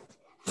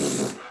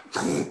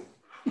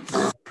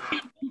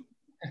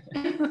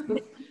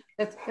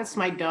 that's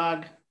my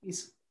dog.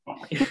 He's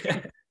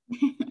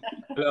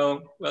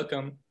hello,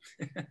 welcome.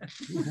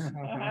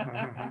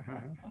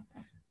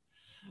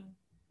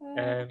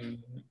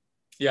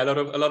 Yeah,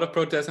 a lot of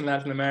protests in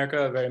Latin America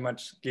are very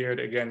much geared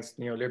against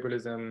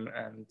neoliberalism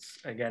and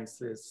against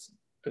this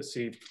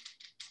perceived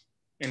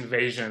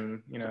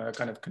invasion, you know, a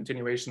kind of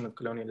continuation of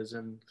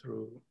colonialism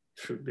through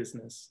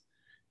business.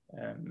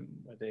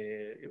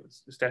 It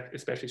was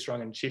especially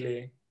strong in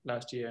Chile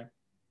last year.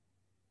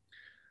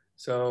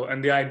 So,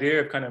 and the idea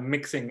of kind of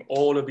mixing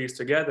all of these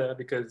together,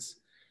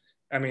 because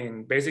I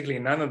mean, basically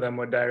none of them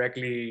were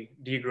directly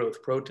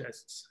degrowth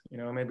protests. You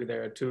know, maybe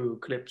there are 2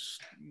 clips,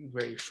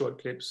 very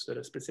short clips that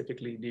are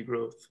specifically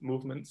degrowth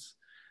movements.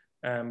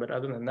 But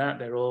other than that,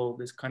 they're all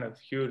this kind of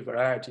huge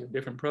variety of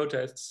different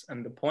protests.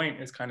 And the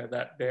point is kind of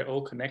that they're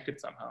all connected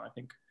somehow. I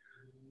think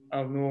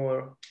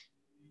Al-Noor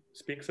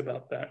speaks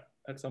about that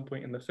at some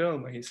point in the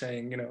film, where he's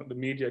saying, you know, the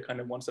media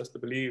kind of wants us to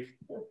believe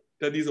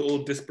that these are all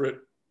disparate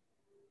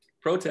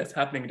protests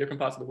happening in different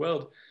parts of the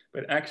world,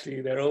 but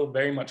actually they're all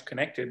very much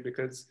connected,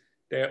 because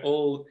they're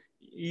all,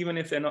 even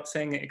if they're not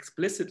saying it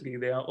explicitly,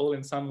 they are all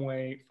in some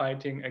way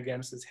fighting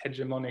against this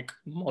hegemonic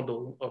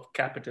model of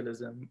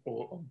capitalism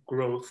or of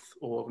growth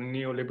or of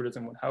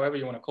neoliberalism, however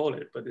you want to call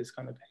it, but this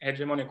kind of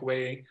hegemonic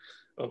way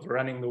of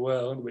running the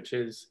world, which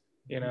is,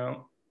 you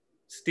know,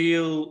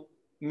 steal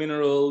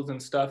minerals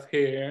and stuff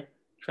here,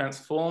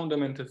 transform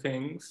them into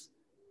things,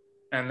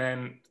 and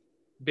then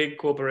big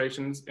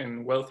corporations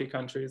in wealthy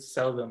countries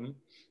sell them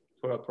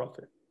for a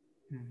profit.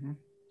 Mm-hmm.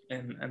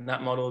 And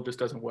that model just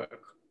doesn't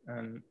work.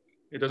 And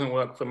it doesn't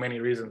work for many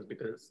reasons,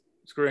 because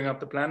screwing up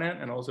the planet,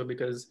 and also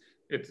because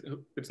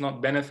it's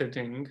not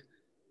benefiting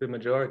the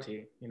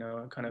majority, you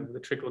know, kind of the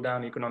trickle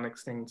down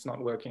economics thing, it's not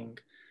working.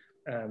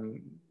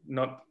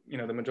 Not, you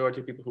know, the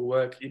majority of people who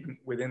work even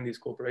within these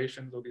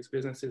corporations or these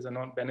businesses are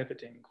not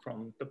benefiting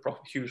from the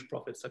huge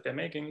profits that they're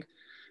making,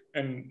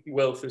 and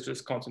wealth is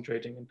just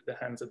concentrating into the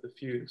hands of the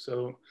few.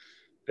 So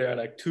there are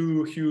like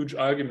 2 huge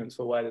arguments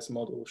for why this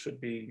model should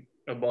be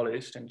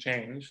abolished and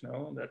changed.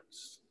 No, that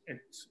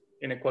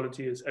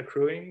inequality is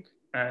accruing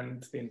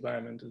and the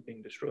environment is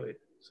being destroyed.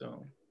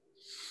 So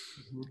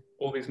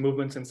all these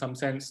movements in some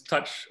sense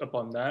touch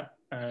upon that,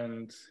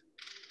 and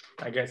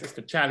I guess it's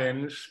the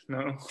challenge, you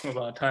know, of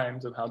our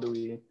times, of how do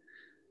we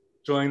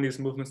join these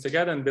movements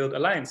together and build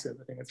alliances.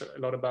 I think it's a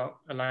lot about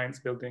alliance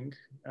building,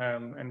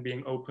 and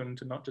being open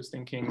to not just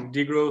thinking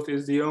degrowth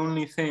is the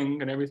only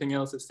thing and everything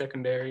else is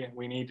secondary and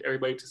we need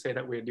everybody to say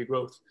that we're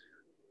degrowth.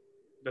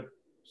 That's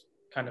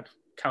kind of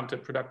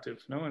counterproductive,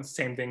 no? And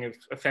same thing if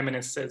a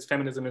feminist says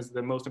feminism is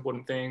the most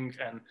important thing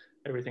and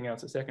everything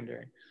else is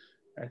secondary.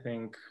 I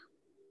think,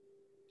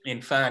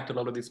 in fact, a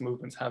lot of these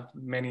movements have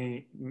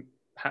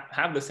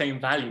have the same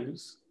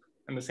values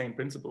and the same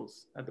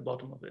principles at the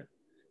bottom of it.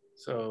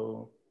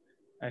 So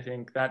I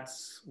think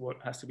that's what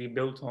has to be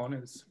built on,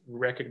 is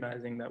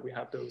recognizing that we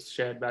have those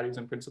shared values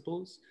and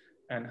principles,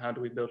 and how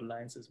do we build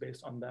alliances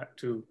based on that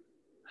to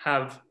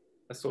have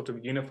a sort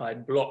of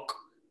unified block,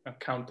 a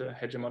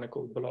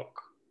counter-hegemonical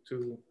block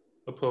to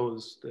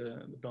oppose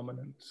the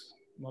dominant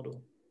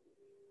model.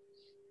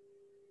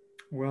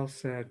 Well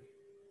said.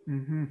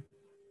 Mm-hmm.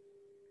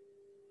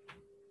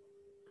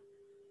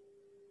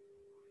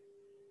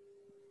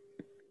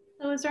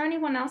 So is there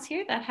anyone else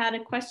here that had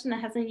a question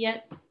that hasn't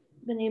yet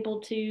been able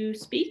to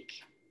speak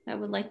that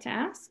would like to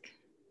ask?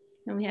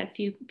 And we had a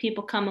few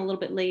people come a little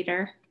bit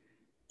later.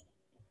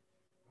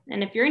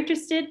 And if you're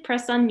interested,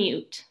 press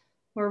unmute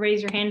or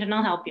raise your hand and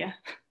I'll help you.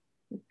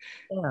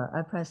 Yeah,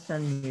 I pressed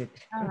unmute.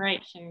 All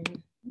right, Sharon.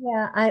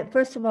 Yeah,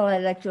 first of all,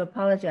 I'd like to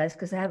apologize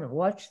because I haven't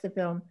watched the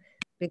film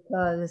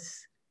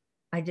because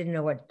I didn't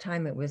know what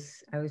time it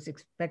was. I was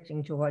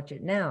expecting to watch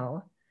it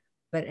now.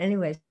 But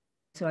anyway,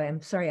 so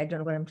I'm sorry, I don't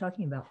know what I'm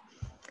talking about.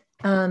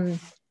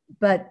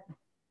 But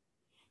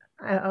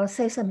I'll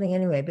say something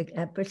anyway,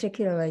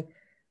 particularly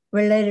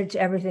related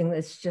to everything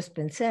that's just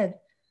been said.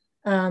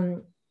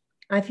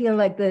 I feel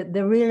like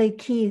the really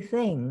key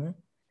thing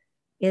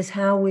is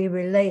how we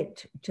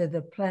relate to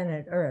the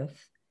planet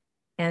Earth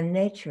and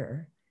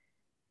nature.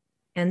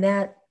 And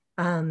that,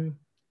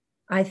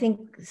 I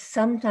think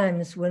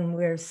sometimes when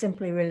we're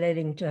simply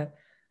relating to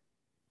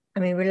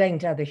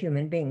other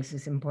human beings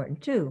is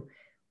important too.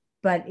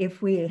 But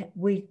if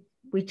we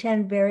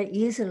tend very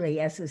easily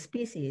as a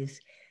species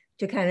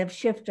to kind of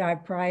shift our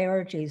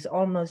priorities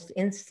almost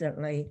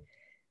instantly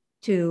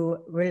to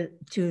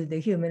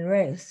the human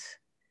race,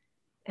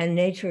 and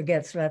nature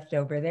gets left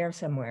over there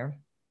somewhere.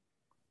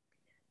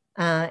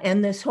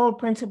 And this whole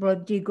principle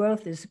of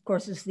degrowth is, of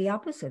course, is the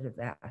opposite of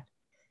that.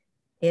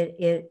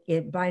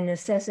 It by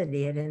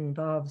necessity, it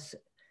involves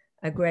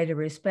a greater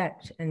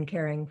respect and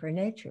caring for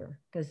nature,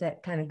 because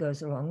that kind of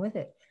goes along with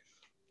it.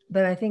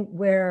 But I think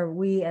where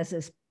we as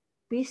a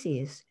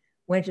species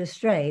went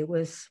astray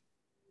was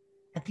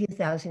a few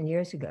thousand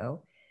years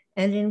ago,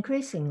 and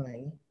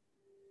increasingly,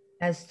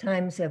 as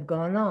times have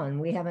gone on,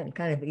 we haven't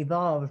kind of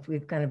evolved,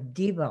 we've kind of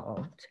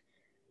devolved.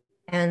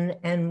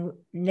 And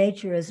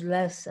nature is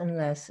less and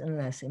less and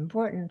less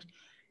important.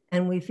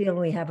 And we feel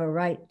we have a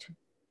right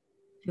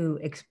to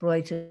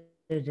exploit it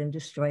and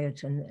destroy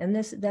it. And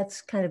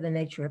that's kind of the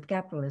nature of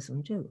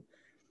capitalism too.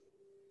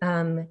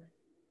 And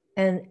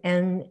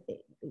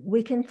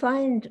we can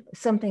find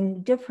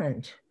something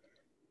different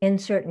in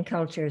certain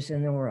cultures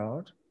in the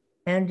world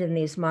and in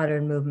these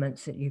modern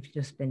movements that you've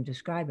just been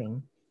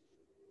describing.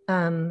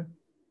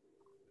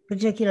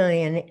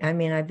 Particularly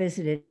I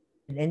visited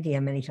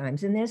India many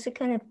times, and there's a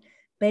kind of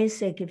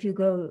basic, if you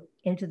go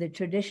into the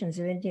traditions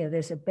of India,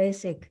 there's a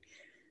basic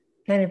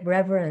kind of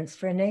reverence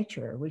for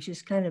nature, which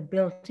is kind of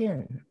built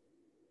in.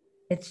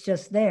 It's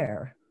just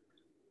there.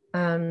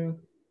 And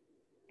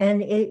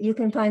you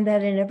can find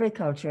that in every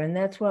culture, and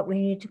that's what we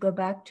need to go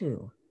back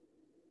to.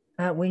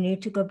 We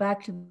need to go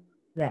back to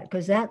that,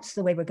 because that's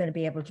the way we're going to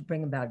be able to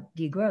bring about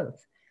degrowth.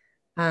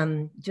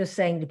 Just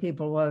saying to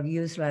people, well,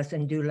 use less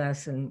and do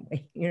less, and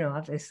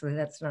obviously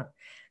that's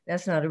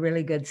not a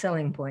really good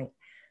selling point.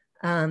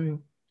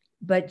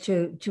 But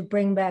to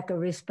bring back a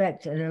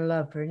respect and a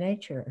love for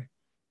nature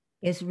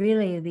is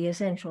really the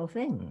essential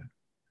thing,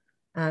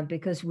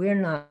 because we're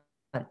not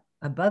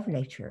above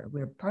nature,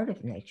 we're part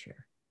of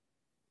nature.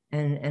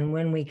 And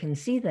when we can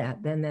see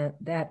that, then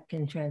that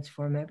can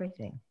transform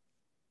everything.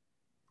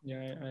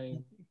 Yeah, I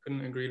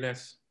couldn't agree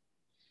less.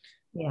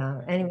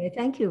 Yeah, anyway,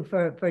 thank you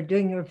for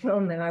doing your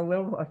film, and I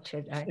will watch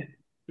it.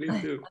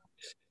 Please do.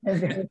 I'm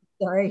very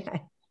sorry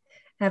I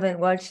haven't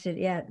watched it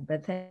yet,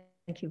 but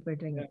thank you for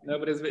doing it. No,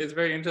 but it's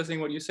very interesting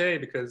what you say,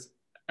 because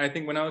I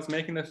think when I was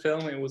making the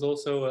film, it was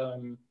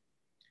also,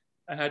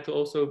 I had to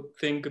also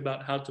think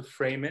about how to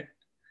frame it.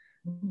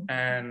 Mm-hmm.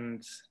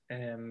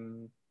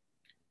 And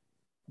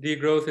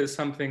degrowth is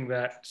something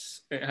that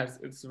has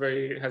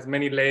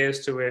many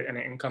layers to it, and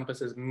it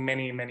encompasses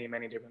many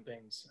different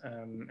things.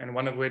 And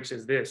one of which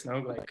is this,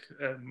 our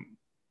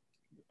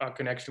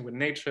connection with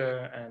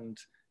nature and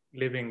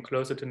living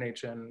closer to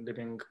nature and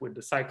living with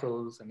the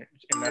cycles. And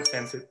in that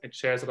sense, it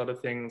shares a lot of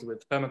things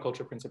with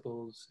permaculture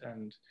principles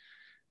and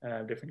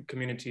different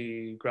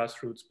community,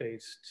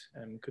 grassroots-based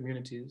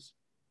communities.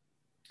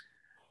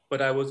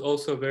 But I was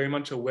also very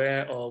much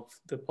aware of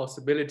the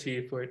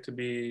possibility for it to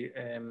be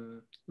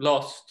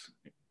lost,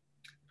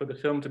 for the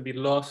film to be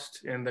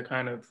lost in the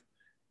kind of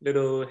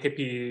little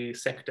hippie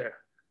sector,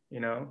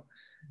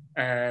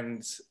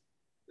 And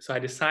so I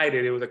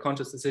decided, it was a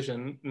conscious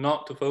decision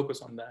not to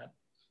focus on that,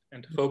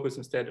 and to focus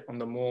instead on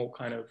the more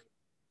kind of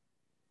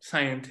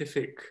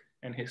scientific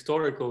and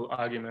historical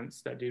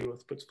arguments that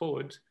degrowth puts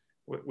forward,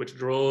 which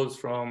draws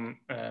from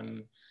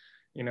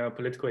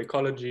political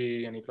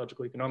ecology and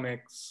ecological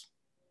economics,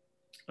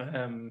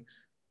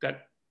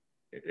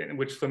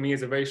 which for me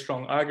is a very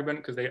strong argument,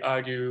 because they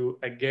argue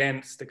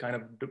against the kind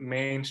of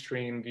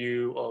mainstream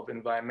view of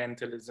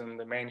environmentalism,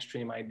 the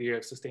mainstream idea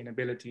of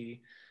sustainability,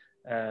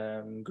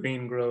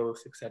 green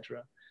growth,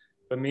 etc.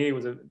 For me,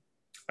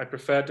 I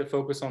prefer to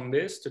focus on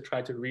this to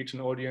try to reach an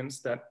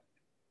audience that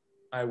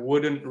I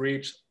wouldn't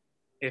reach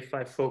if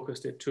I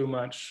focused it too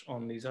much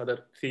on these other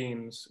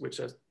themes, which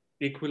are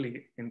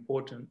equally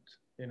important,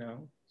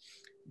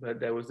 but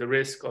there was the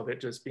risk of it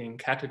just being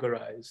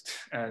categorized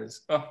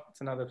as, oh,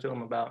 it's another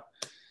film about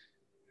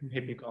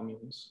hippie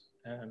communes.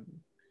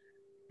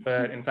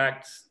 But in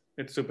fact,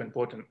 it's super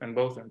important, and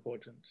both are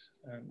important.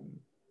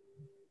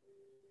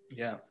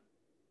 Yeah.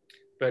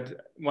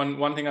 But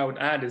one thing I would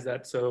add is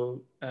that,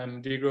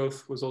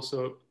 degrowth was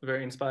also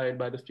very inspired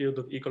by the field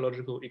of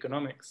ecological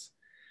economics.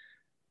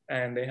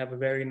 And they have a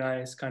very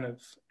nice kind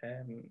of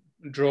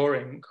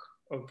drawing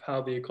of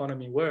how the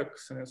economy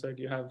works. And it's like,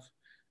 you have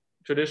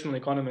traditional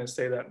economists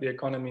say that the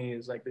economy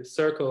is like this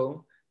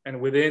circle, and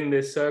within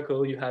this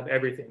circle, you have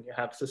everything. You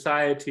have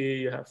society,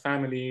 you have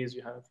families,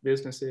 you have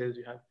businesses,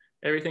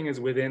 everything is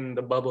within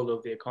the bubble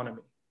of the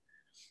economy.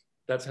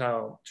 That's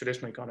how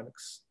traditional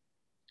economics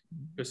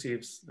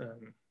perceives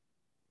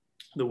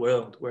the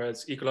world.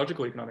 Whereas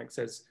ecological economics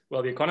says,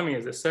 well, the economy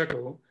is a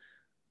circle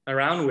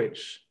around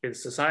which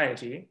is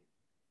society,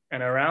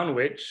 and around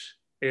which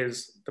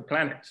is the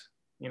planet,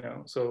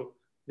 So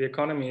the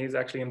economy is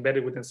actually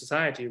embedded within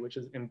society, which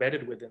is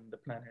embedded within the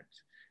planet.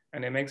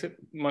 And it makes it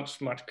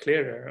much, much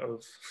clearer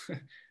of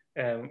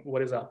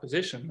what is our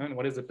position and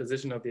what is the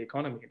position of the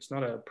economy. It's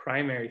not a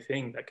primary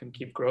thing that can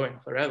keep growing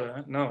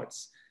forever. No,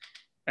 it's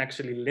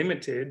actually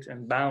limited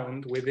and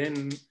bound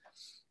within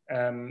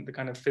the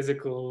kind of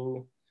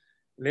physical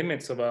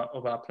limits of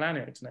our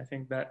planet. And I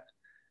think that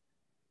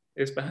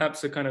is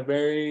perhaps a kind of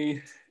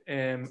very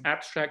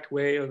abstract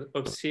way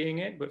of seeing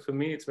it, but for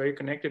me, it's very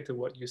connected to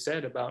what you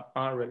said about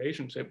our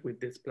relationship with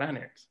this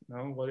planet.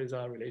 What is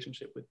our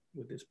relationship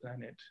with this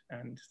planet?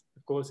 And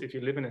of course, if you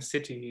live in a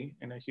city,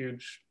 in a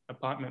huge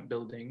apartment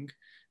building,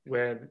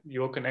 where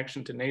your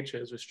connection to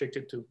nature is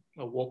restricted to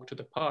a walk to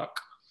the park,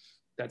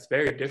 that's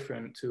very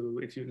different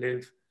to if you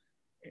live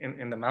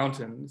in the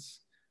mountains,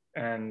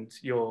 and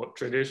your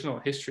traditional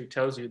history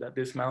tells you that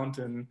this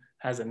mountain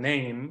has a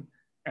name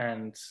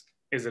and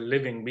is a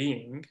living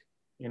being.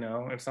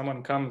 If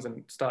someone comes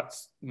and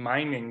starts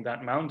mining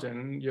that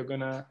mountain, you're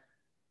gonna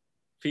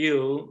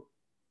feel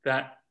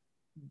that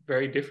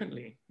very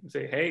differently and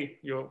say, hey,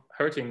 you're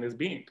hurting this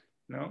being,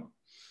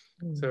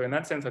 So in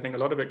that sense, I think a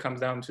lot of it comes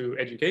down to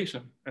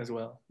education as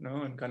well,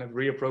 and kind of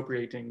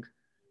reappropriating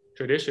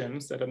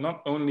traditions that are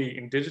not only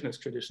indigenous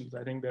traditions.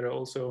 I think there are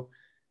also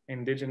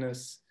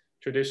indigenous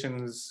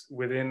traditions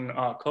within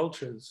our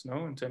cultures,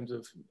 in terms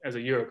of, as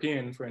a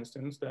European, for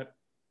instance, that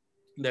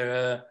there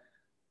are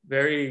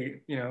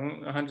very,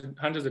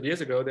 hundreds of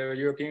years ago, there were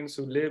Europeans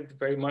who lived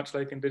very much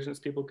like indigenous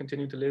people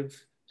continue to live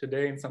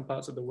today in some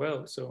parts of the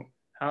world. So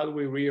how do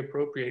we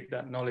reappropriate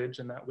that knowledge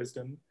and that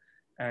wisdom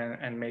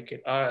and make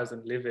it ours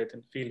and live it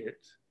and feel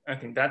it? I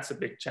think that's a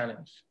big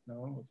challenge,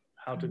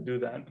 how to do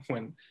that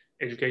when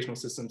educational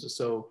systems are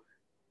so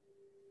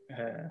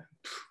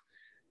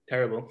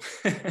terrible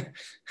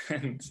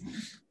and,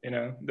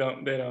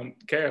 they don't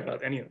care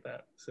about any of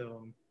that.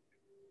 So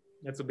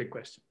that's a big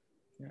question.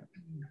 Yeah.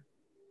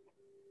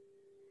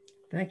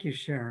 Thank you,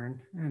 Sharon,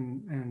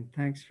 and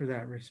thanks for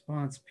that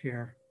response,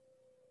 Pierre.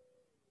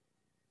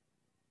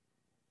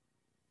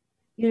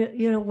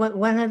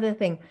 One other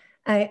thing,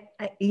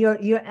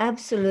 you're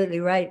absolutely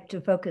right to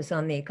focus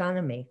on the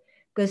economy,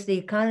 because the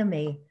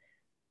economy,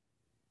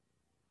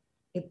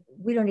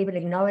 we don't even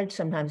acknowledge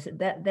sometimes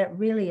that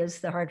really is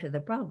the heart of the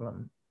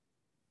problem.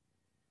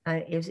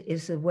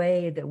 Is the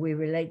way that we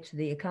relate to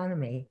the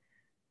economy.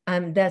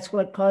 That's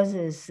what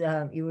causes,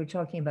 you were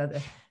talking about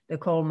the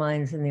coal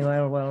mines and the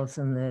oil wells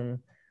and the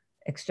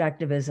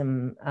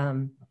extractivism.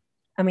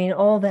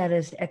 All that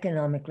is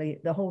economically,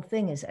 the whole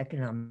thing is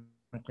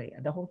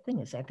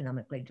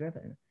economically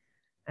driven.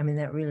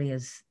 That really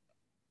is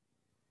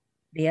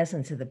the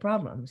essence of the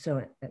problem.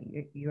 So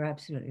you're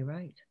absolutely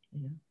right.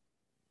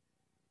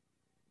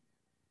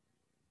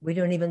 We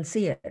don't even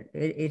see it.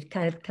 It's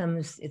kind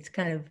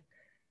of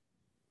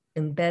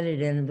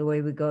embedded in the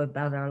way we go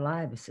about our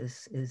lives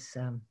is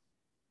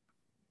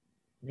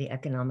the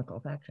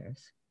economical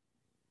factors.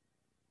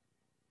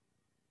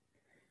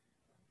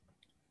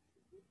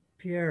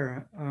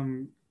 Pierre,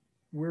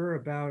 we're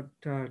about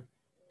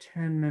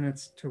 10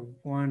 minutes to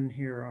 1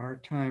 here,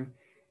 our time.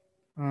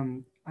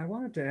 I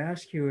wanted to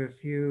ask you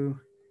if you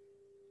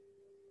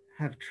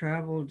have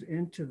traveled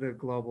into the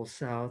global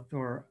south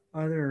or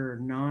other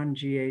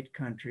non-G8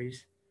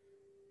 countries,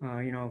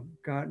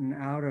 gotten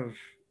out of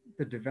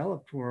the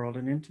developed world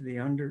and into the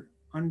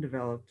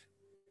undeveloped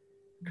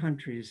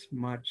countries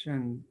much,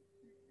 and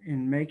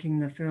in making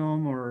the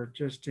film or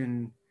just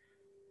in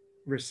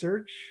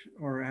research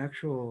or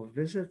actual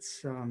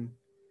visits?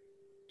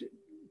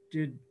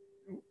 Did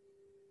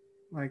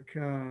like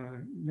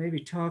maybe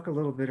talk a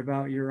little bit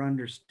about your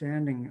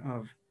understanding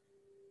of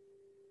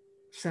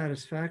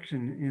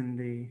satisfaction in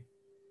the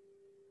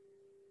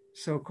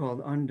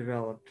so-called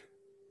undeveloped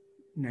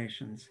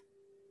nations,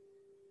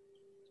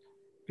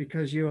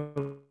 because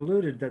you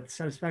alluded that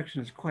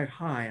satisfaction is quite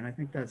high, and I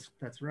think that's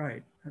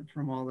right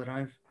from all that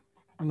I've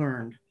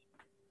learned,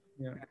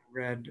 and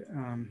read.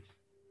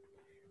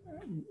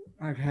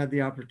 I've had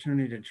the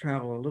opportunity to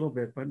travel a little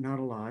bit, but not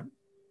a lot.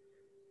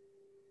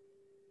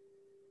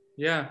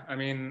 Yeah, I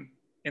mean,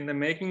 in the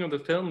making of the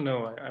film,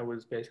 no, I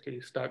was basically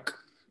stuck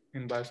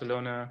in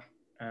Barcelona.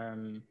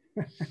 And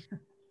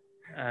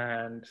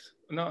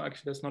no,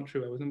 actually, that's not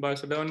true. I was in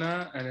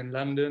Barcelona and in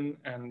London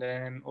and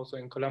then also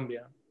in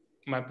Colombia.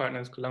 My partner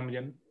is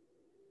Colombian.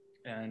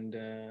 And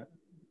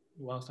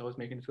whilst I was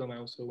making the film, I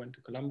also went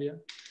to Colombia.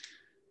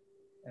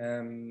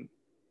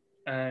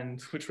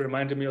 And which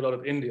reminded me a lot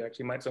of India,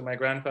 actually. So my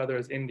grandfather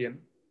is Indian.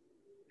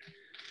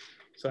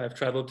 So I've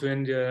traveled to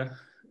India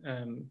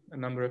a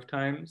number of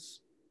times.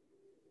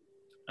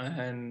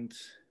 And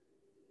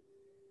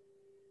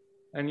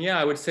yeah,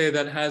 I would say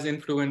that has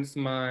influenced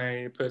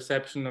my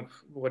perception of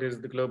what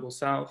is the global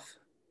South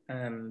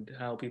and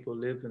how people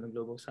live in the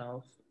global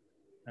South.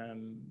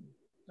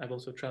 I've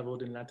also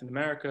traveled in Latin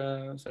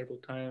America several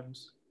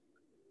times.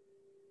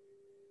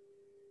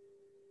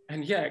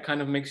 And yeah, it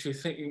kind of makes you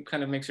think, it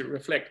kind of makes you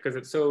reflect, because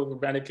it's so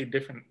radically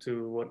different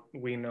to what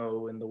we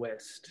know in the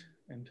West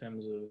in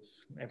terms of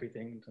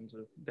everything, in terms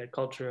of their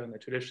culture and their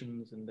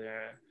traditions and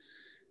their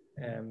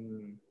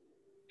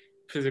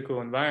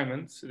physical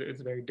environments.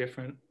 It's very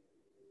different.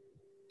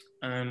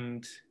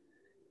 And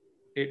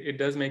it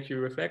does make you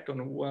reflect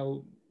on,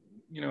 well,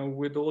 you know,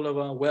 with all of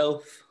our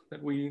wealth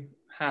that we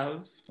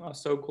have, our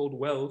so-called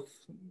wealth,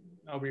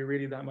 are we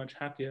really that much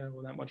happier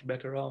or that much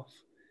better off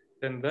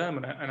than them?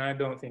 And I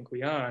don't think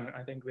we are. And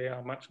I think they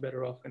are much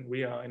better off than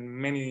we are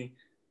in many,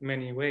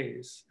 many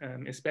ways.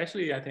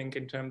 Especially, I think,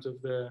 in terms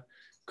of the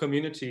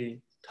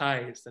community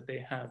ties that they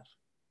have.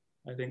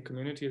 I think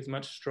community is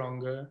much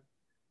stronger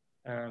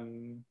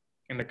in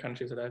the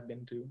countries that I've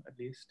been to, at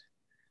least.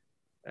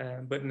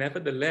 But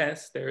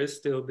nevertheless, there is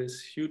still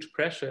this huge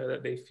pressure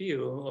that they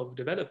feel of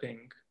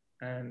developing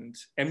and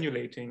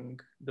emulating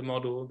the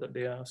model that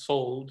they are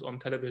sold on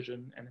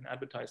television and in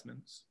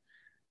advertisements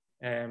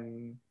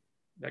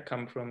that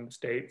come from the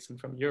States and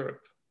from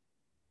Europe.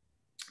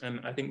 And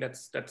I think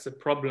that's a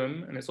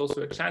problem, and it's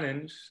also a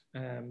challenge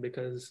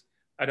because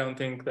I don't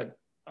think that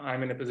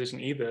I'm in a position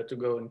either to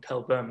go and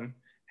tell them,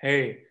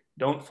 hey,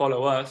 don't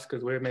follow us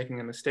because we're making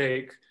a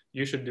mistake,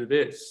 you should do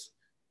this.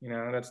 You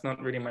know, that's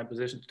not really my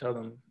position to tell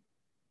them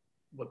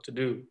what to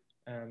do.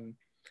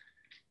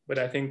 But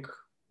I think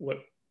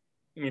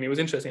it was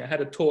interesting. I had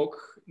a talk.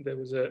 There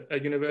was a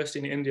university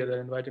in India that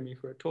invited me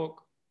for a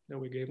talk that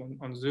we gave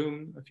on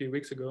Zoom a few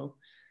weeks ago.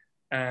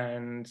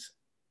 And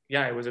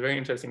yeah, it was a very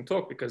interesting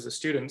talk because the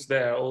students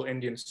there are all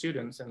Indian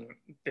students and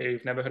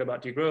they've never heard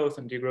about degrowth.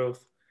 And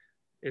degrowth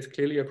is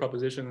clearly a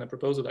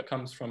proposal that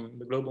comes from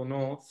the global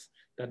North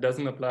that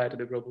doesn't apply to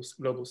the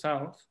global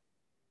South,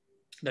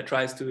 that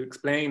tries to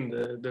explain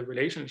the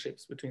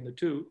relationships between the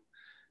two.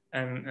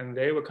 And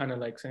they were kind of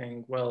like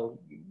saying, well,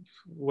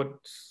 what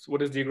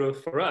is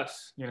degrowth for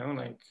us? You know,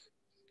 like,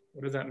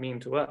 what does that mean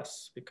to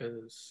us?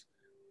 Because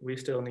we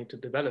still need to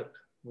develop,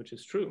 which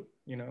is true.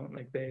 You know,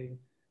 like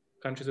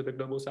countries of the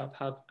global South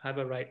have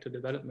a right to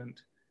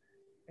development.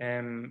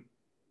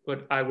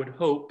 But I would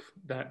hope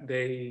that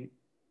they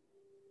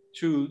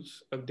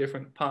choose a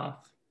different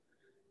path,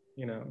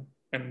 you know,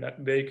 and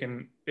that they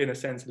can, in a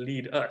sense,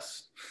 lead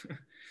us.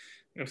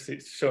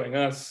 Showing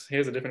us,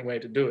 here's a different way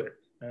to do it,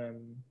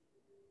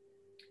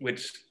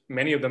 which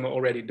many of them are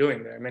already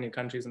doing. There are many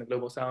countries in the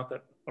global South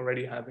that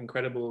already have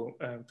incredible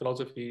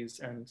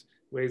philosophies and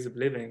ways of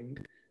living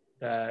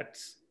that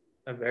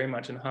are very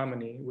much in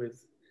harmony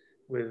with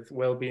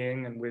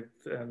well-being and with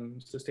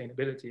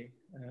sustainability.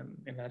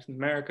 In Latin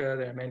America,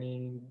 there are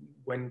many.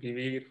 Buen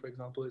Vivir, for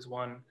example, is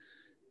one.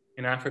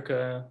 In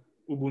Africa,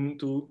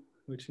 Ubuntu,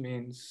 which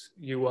means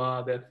you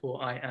are,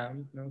 therefore I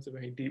am. You know, it's a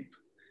very deep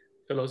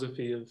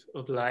philosophy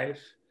of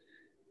life.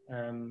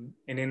 In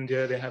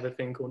India, they have a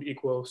thing called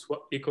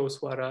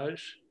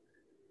eco-Swaraj.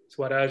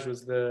 Swaraj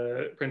was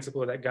the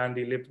principle that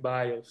Gandhi lived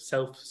by of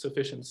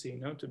self-sufficiency,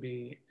 you know, to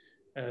be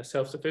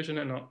self-sufficient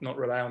and not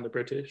rely on the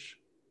British.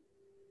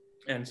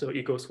 And so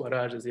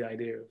eco-Swaraj is the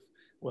idea of,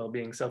 well,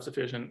 being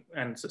self-sufficient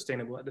and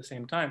sustainable at the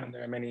same time. And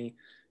there are many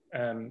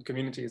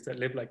communities that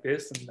live like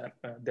this and that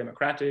are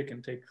democratic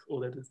and take all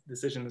their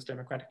decisions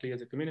democratically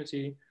as a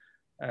community.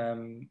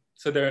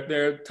 So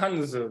there are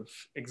tons of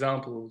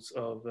examples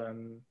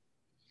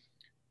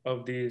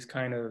of these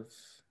kind of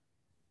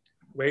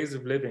ways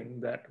of living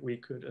that we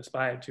could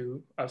aspire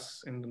to,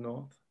 us in the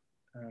North.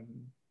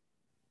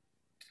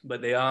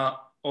 But they are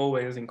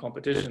always in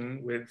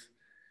competition with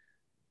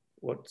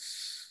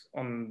what's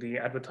on the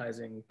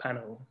advertising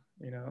panel,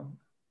 you know.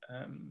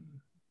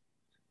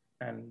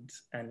 And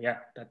yeah,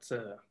 that's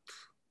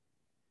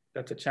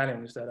a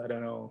challenge that I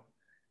don't know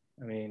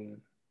I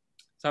mean,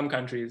 some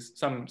countries,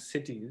 some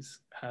cities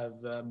have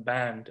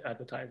banned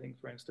advertising,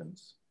 for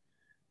instance,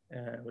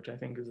 which I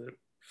think is a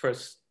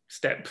first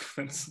step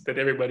that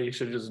everybody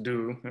should just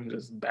do, and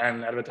just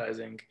ban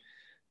advertising,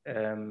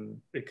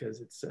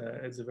 because it's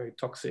a very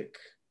toxic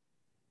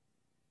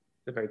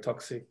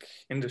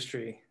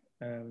industry,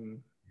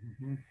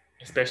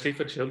 especially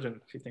for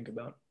children. If you think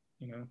about,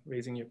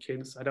 raising your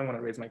kids, I don't want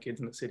to raise my kids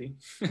in the city.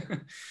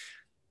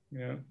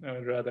 I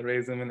would rather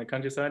raise them in the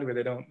countryside where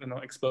they're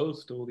not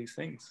exposed to all these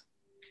things.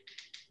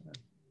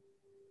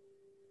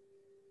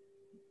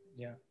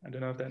 Yeah, I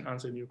don't know if that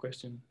answered your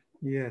question.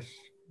 Yes,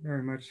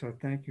 very much so.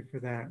 Thank you for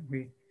that.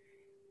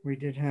 We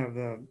did have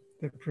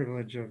the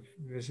privilege of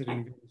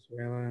visiting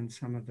Venezuela and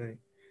some of the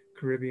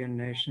Caribbean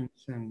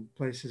nations and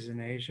places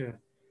in Asia,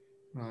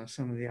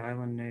 some of the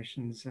island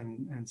nations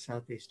and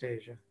Southeast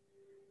Asia.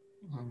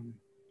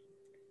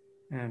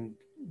 And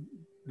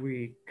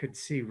we could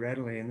see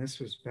readily, and this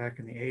was back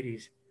in the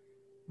 80s,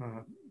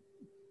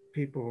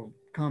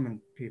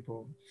 common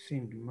people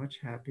seemed much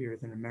happier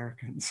than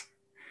Americans.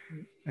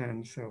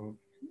 And so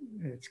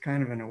it's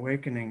kind of an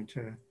awakening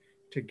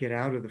to get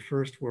out of the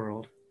first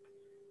world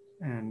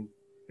and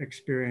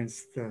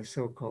experience the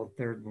so-called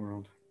third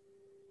world.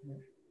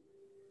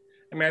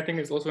 I mean, I think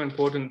it's also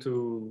important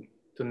to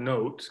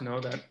note,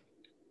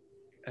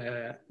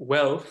 that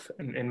wealth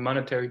in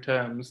monetary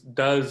terms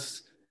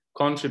does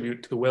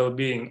contribute to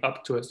well-being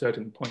up to a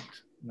certain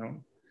point.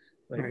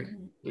 Right.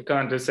 We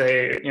can't just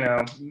say,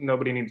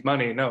 nobody needs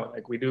money. No,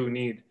 we do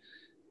need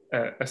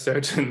a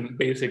certain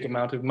basic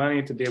amount of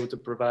money to be able to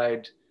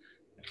provide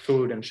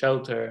food and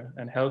shelter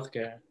and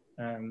healthcare,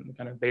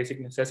 kind of basic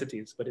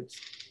necessities. But it's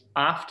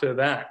after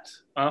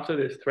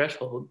this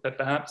threshold, that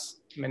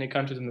perhaps many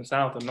countries in the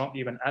South are not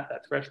even at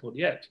that threshold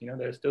yet.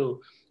 There's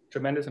still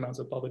tremendous amounts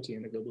of poverty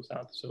in the global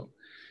South. So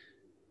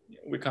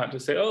we can't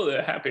just say, oh,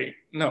 they're happy.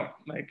 No,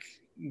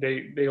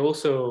 they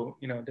also,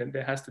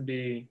 there has to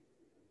be,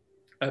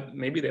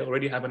 maybe they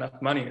already have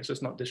enough money, it's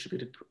just not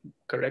distributed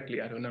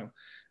correctly, I don't know.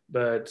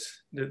 But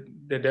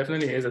there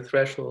definitely is a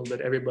threshold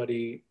that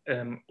everybody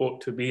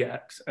ought to be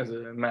at as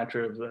a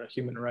matter of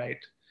human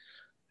right.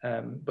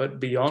 But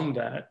beyond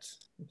that,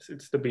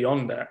 it's the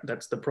beyond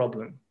that's the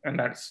problem. And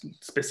that's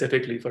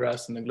specifically for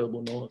us in the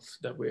global North,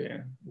 that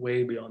we're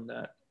way beyond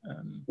that.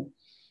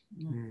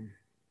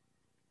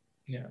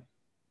 Yeah.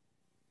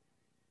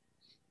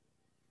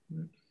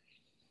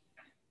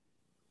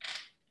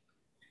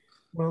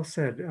 Well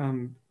said.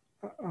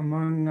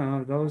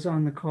 Among those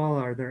on the call,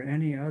 are there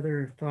any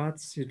other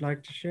thoughts you'd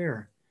like to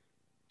share?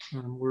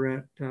 We're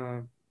at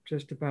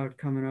just about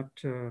coming up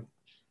to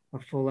a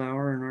full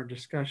hour in our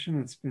discussion.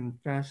 It's been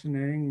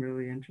fascinating,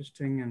 really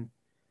interesting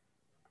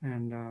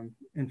and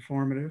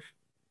informative.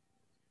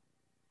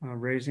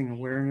 Raising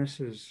awareness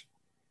is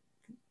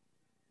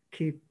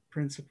key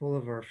principle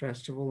of our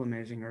festival,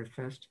 Amazing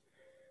Earthfest.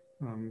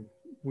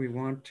 We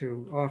want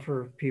to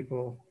offer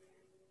people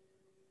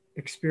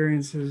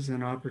experiences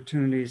and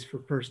opportunities for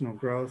personal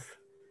growth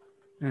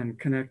and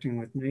connecting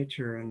with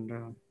nature,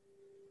 and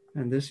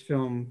this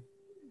film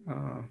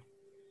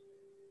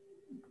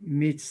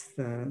meets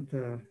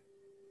that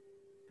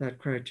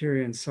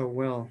criterion so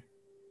well.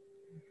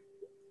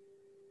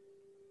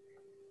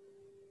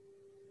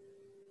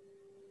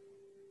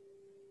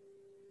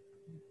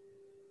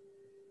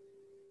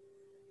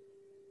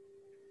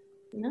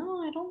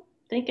 No, I don't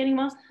think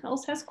anyone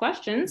else has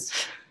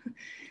questions.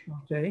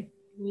 Okay.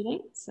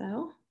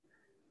 So.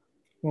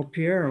 Well,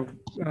 Pierre,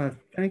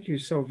 thank you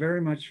so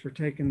very much for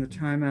taking the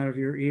time out of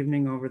your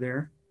evening over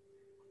there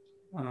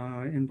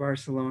in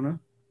Barcelona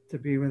to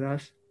be with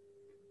us.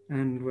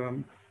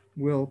 And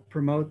we'll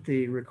promote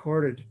the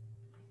recorded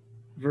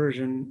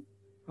version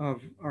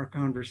of our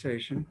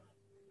conversation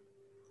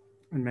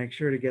and make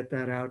sure to get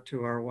that out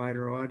to our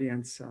wider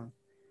audience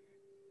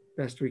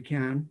best we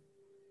can.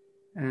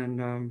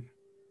 And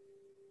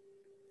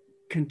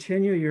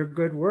continue your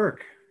good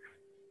work.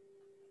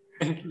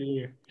 Thank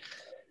you.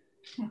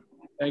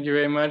 Thank you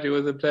very much. It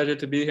was a pleasure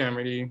to be here. I'm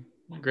really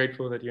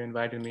grateful that you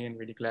invited me and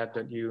really glad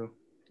that you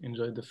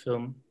enjoyed the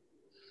film.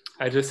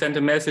 I just sent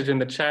a message in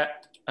the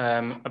chat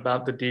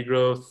about the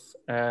Degrowth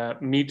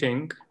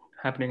meeting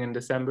happening in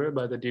December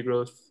by the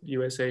Degrowth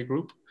USA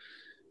group.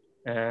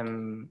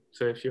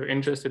 So if you're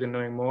interested in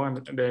knowing more,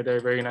 they're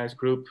a very nice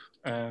group.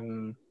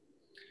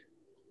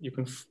 You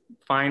can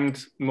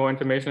find more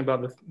information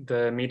about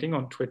the meeting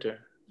on Twitter.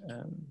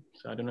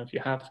 So I don't know if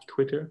you have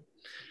Twitter.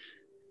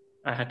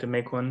 I had to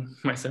make one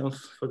myself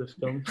for the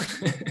film.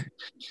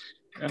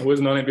 I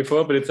wasn't on it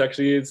before, but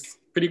it's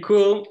pretty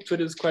cool.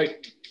 Twitter is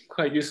quite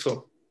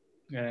useful.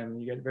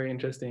 You get very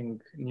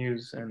interesting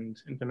news and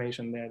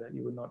information there that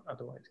you would not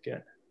otherwise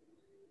get.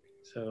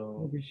 So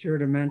I'll be sure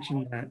to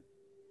mention that.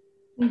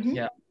 Mm-hmm.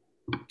 Yeah.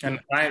 And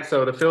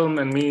so the film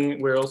and me,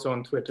 we're also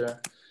on Twitter.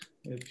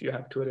 If you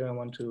have Twitter and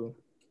want to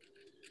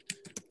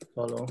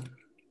follow.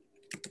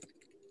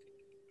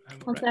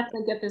 I'll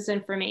definitely get this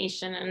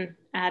information and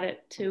add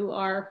it to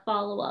our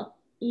follow-up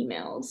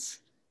emails.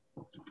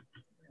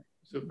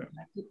 Super.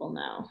 Let people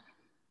know.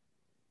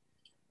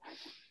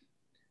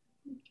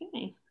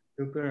 Okay.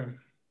 Super.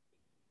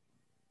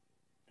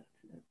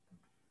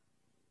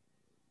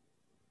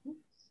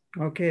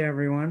 Okay,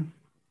 everyone.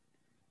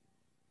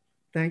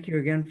 Thank you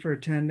again for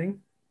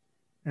attending.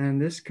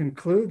 And this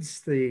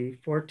concludes the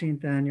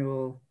 14th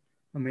annual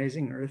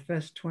Amazing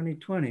Earthfest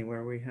 2020,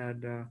 where we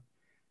had a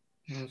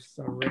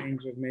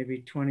range of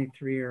maybe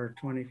 23 or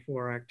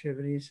 24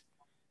 activities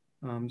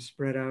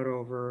spread out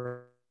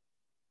over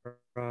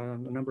a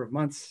number of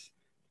months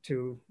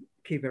to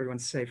keep everyone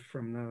safe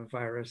from the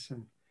virus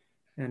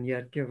and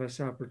yet give us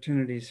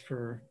opportunities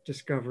for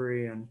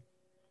discovery and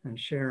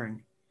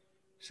sharing.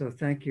 So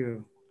thank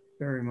you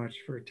very much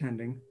for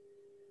attending.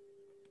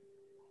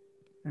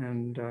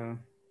 And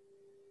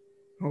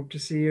hope to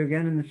see you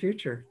again in the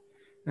future.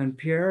 And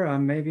Pierre,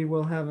 maybe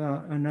we'll have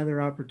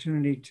another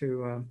opportunity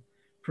to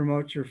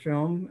promote your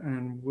film,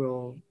 and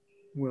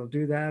we'll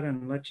do that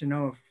and let you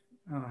know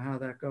how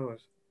that goes.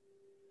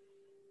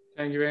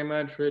 Thank you very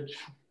much, Rich.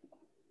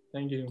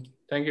 Thank you.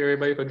 Thank you,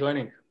 everybody, for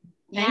joining.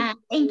 Yeah,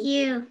 thank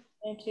you.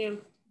 Thank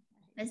you.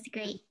 It was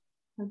great.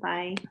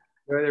 Bye.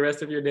 Enjoy the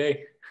rest of your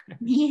day.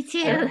 You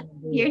too.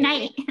 Your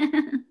night.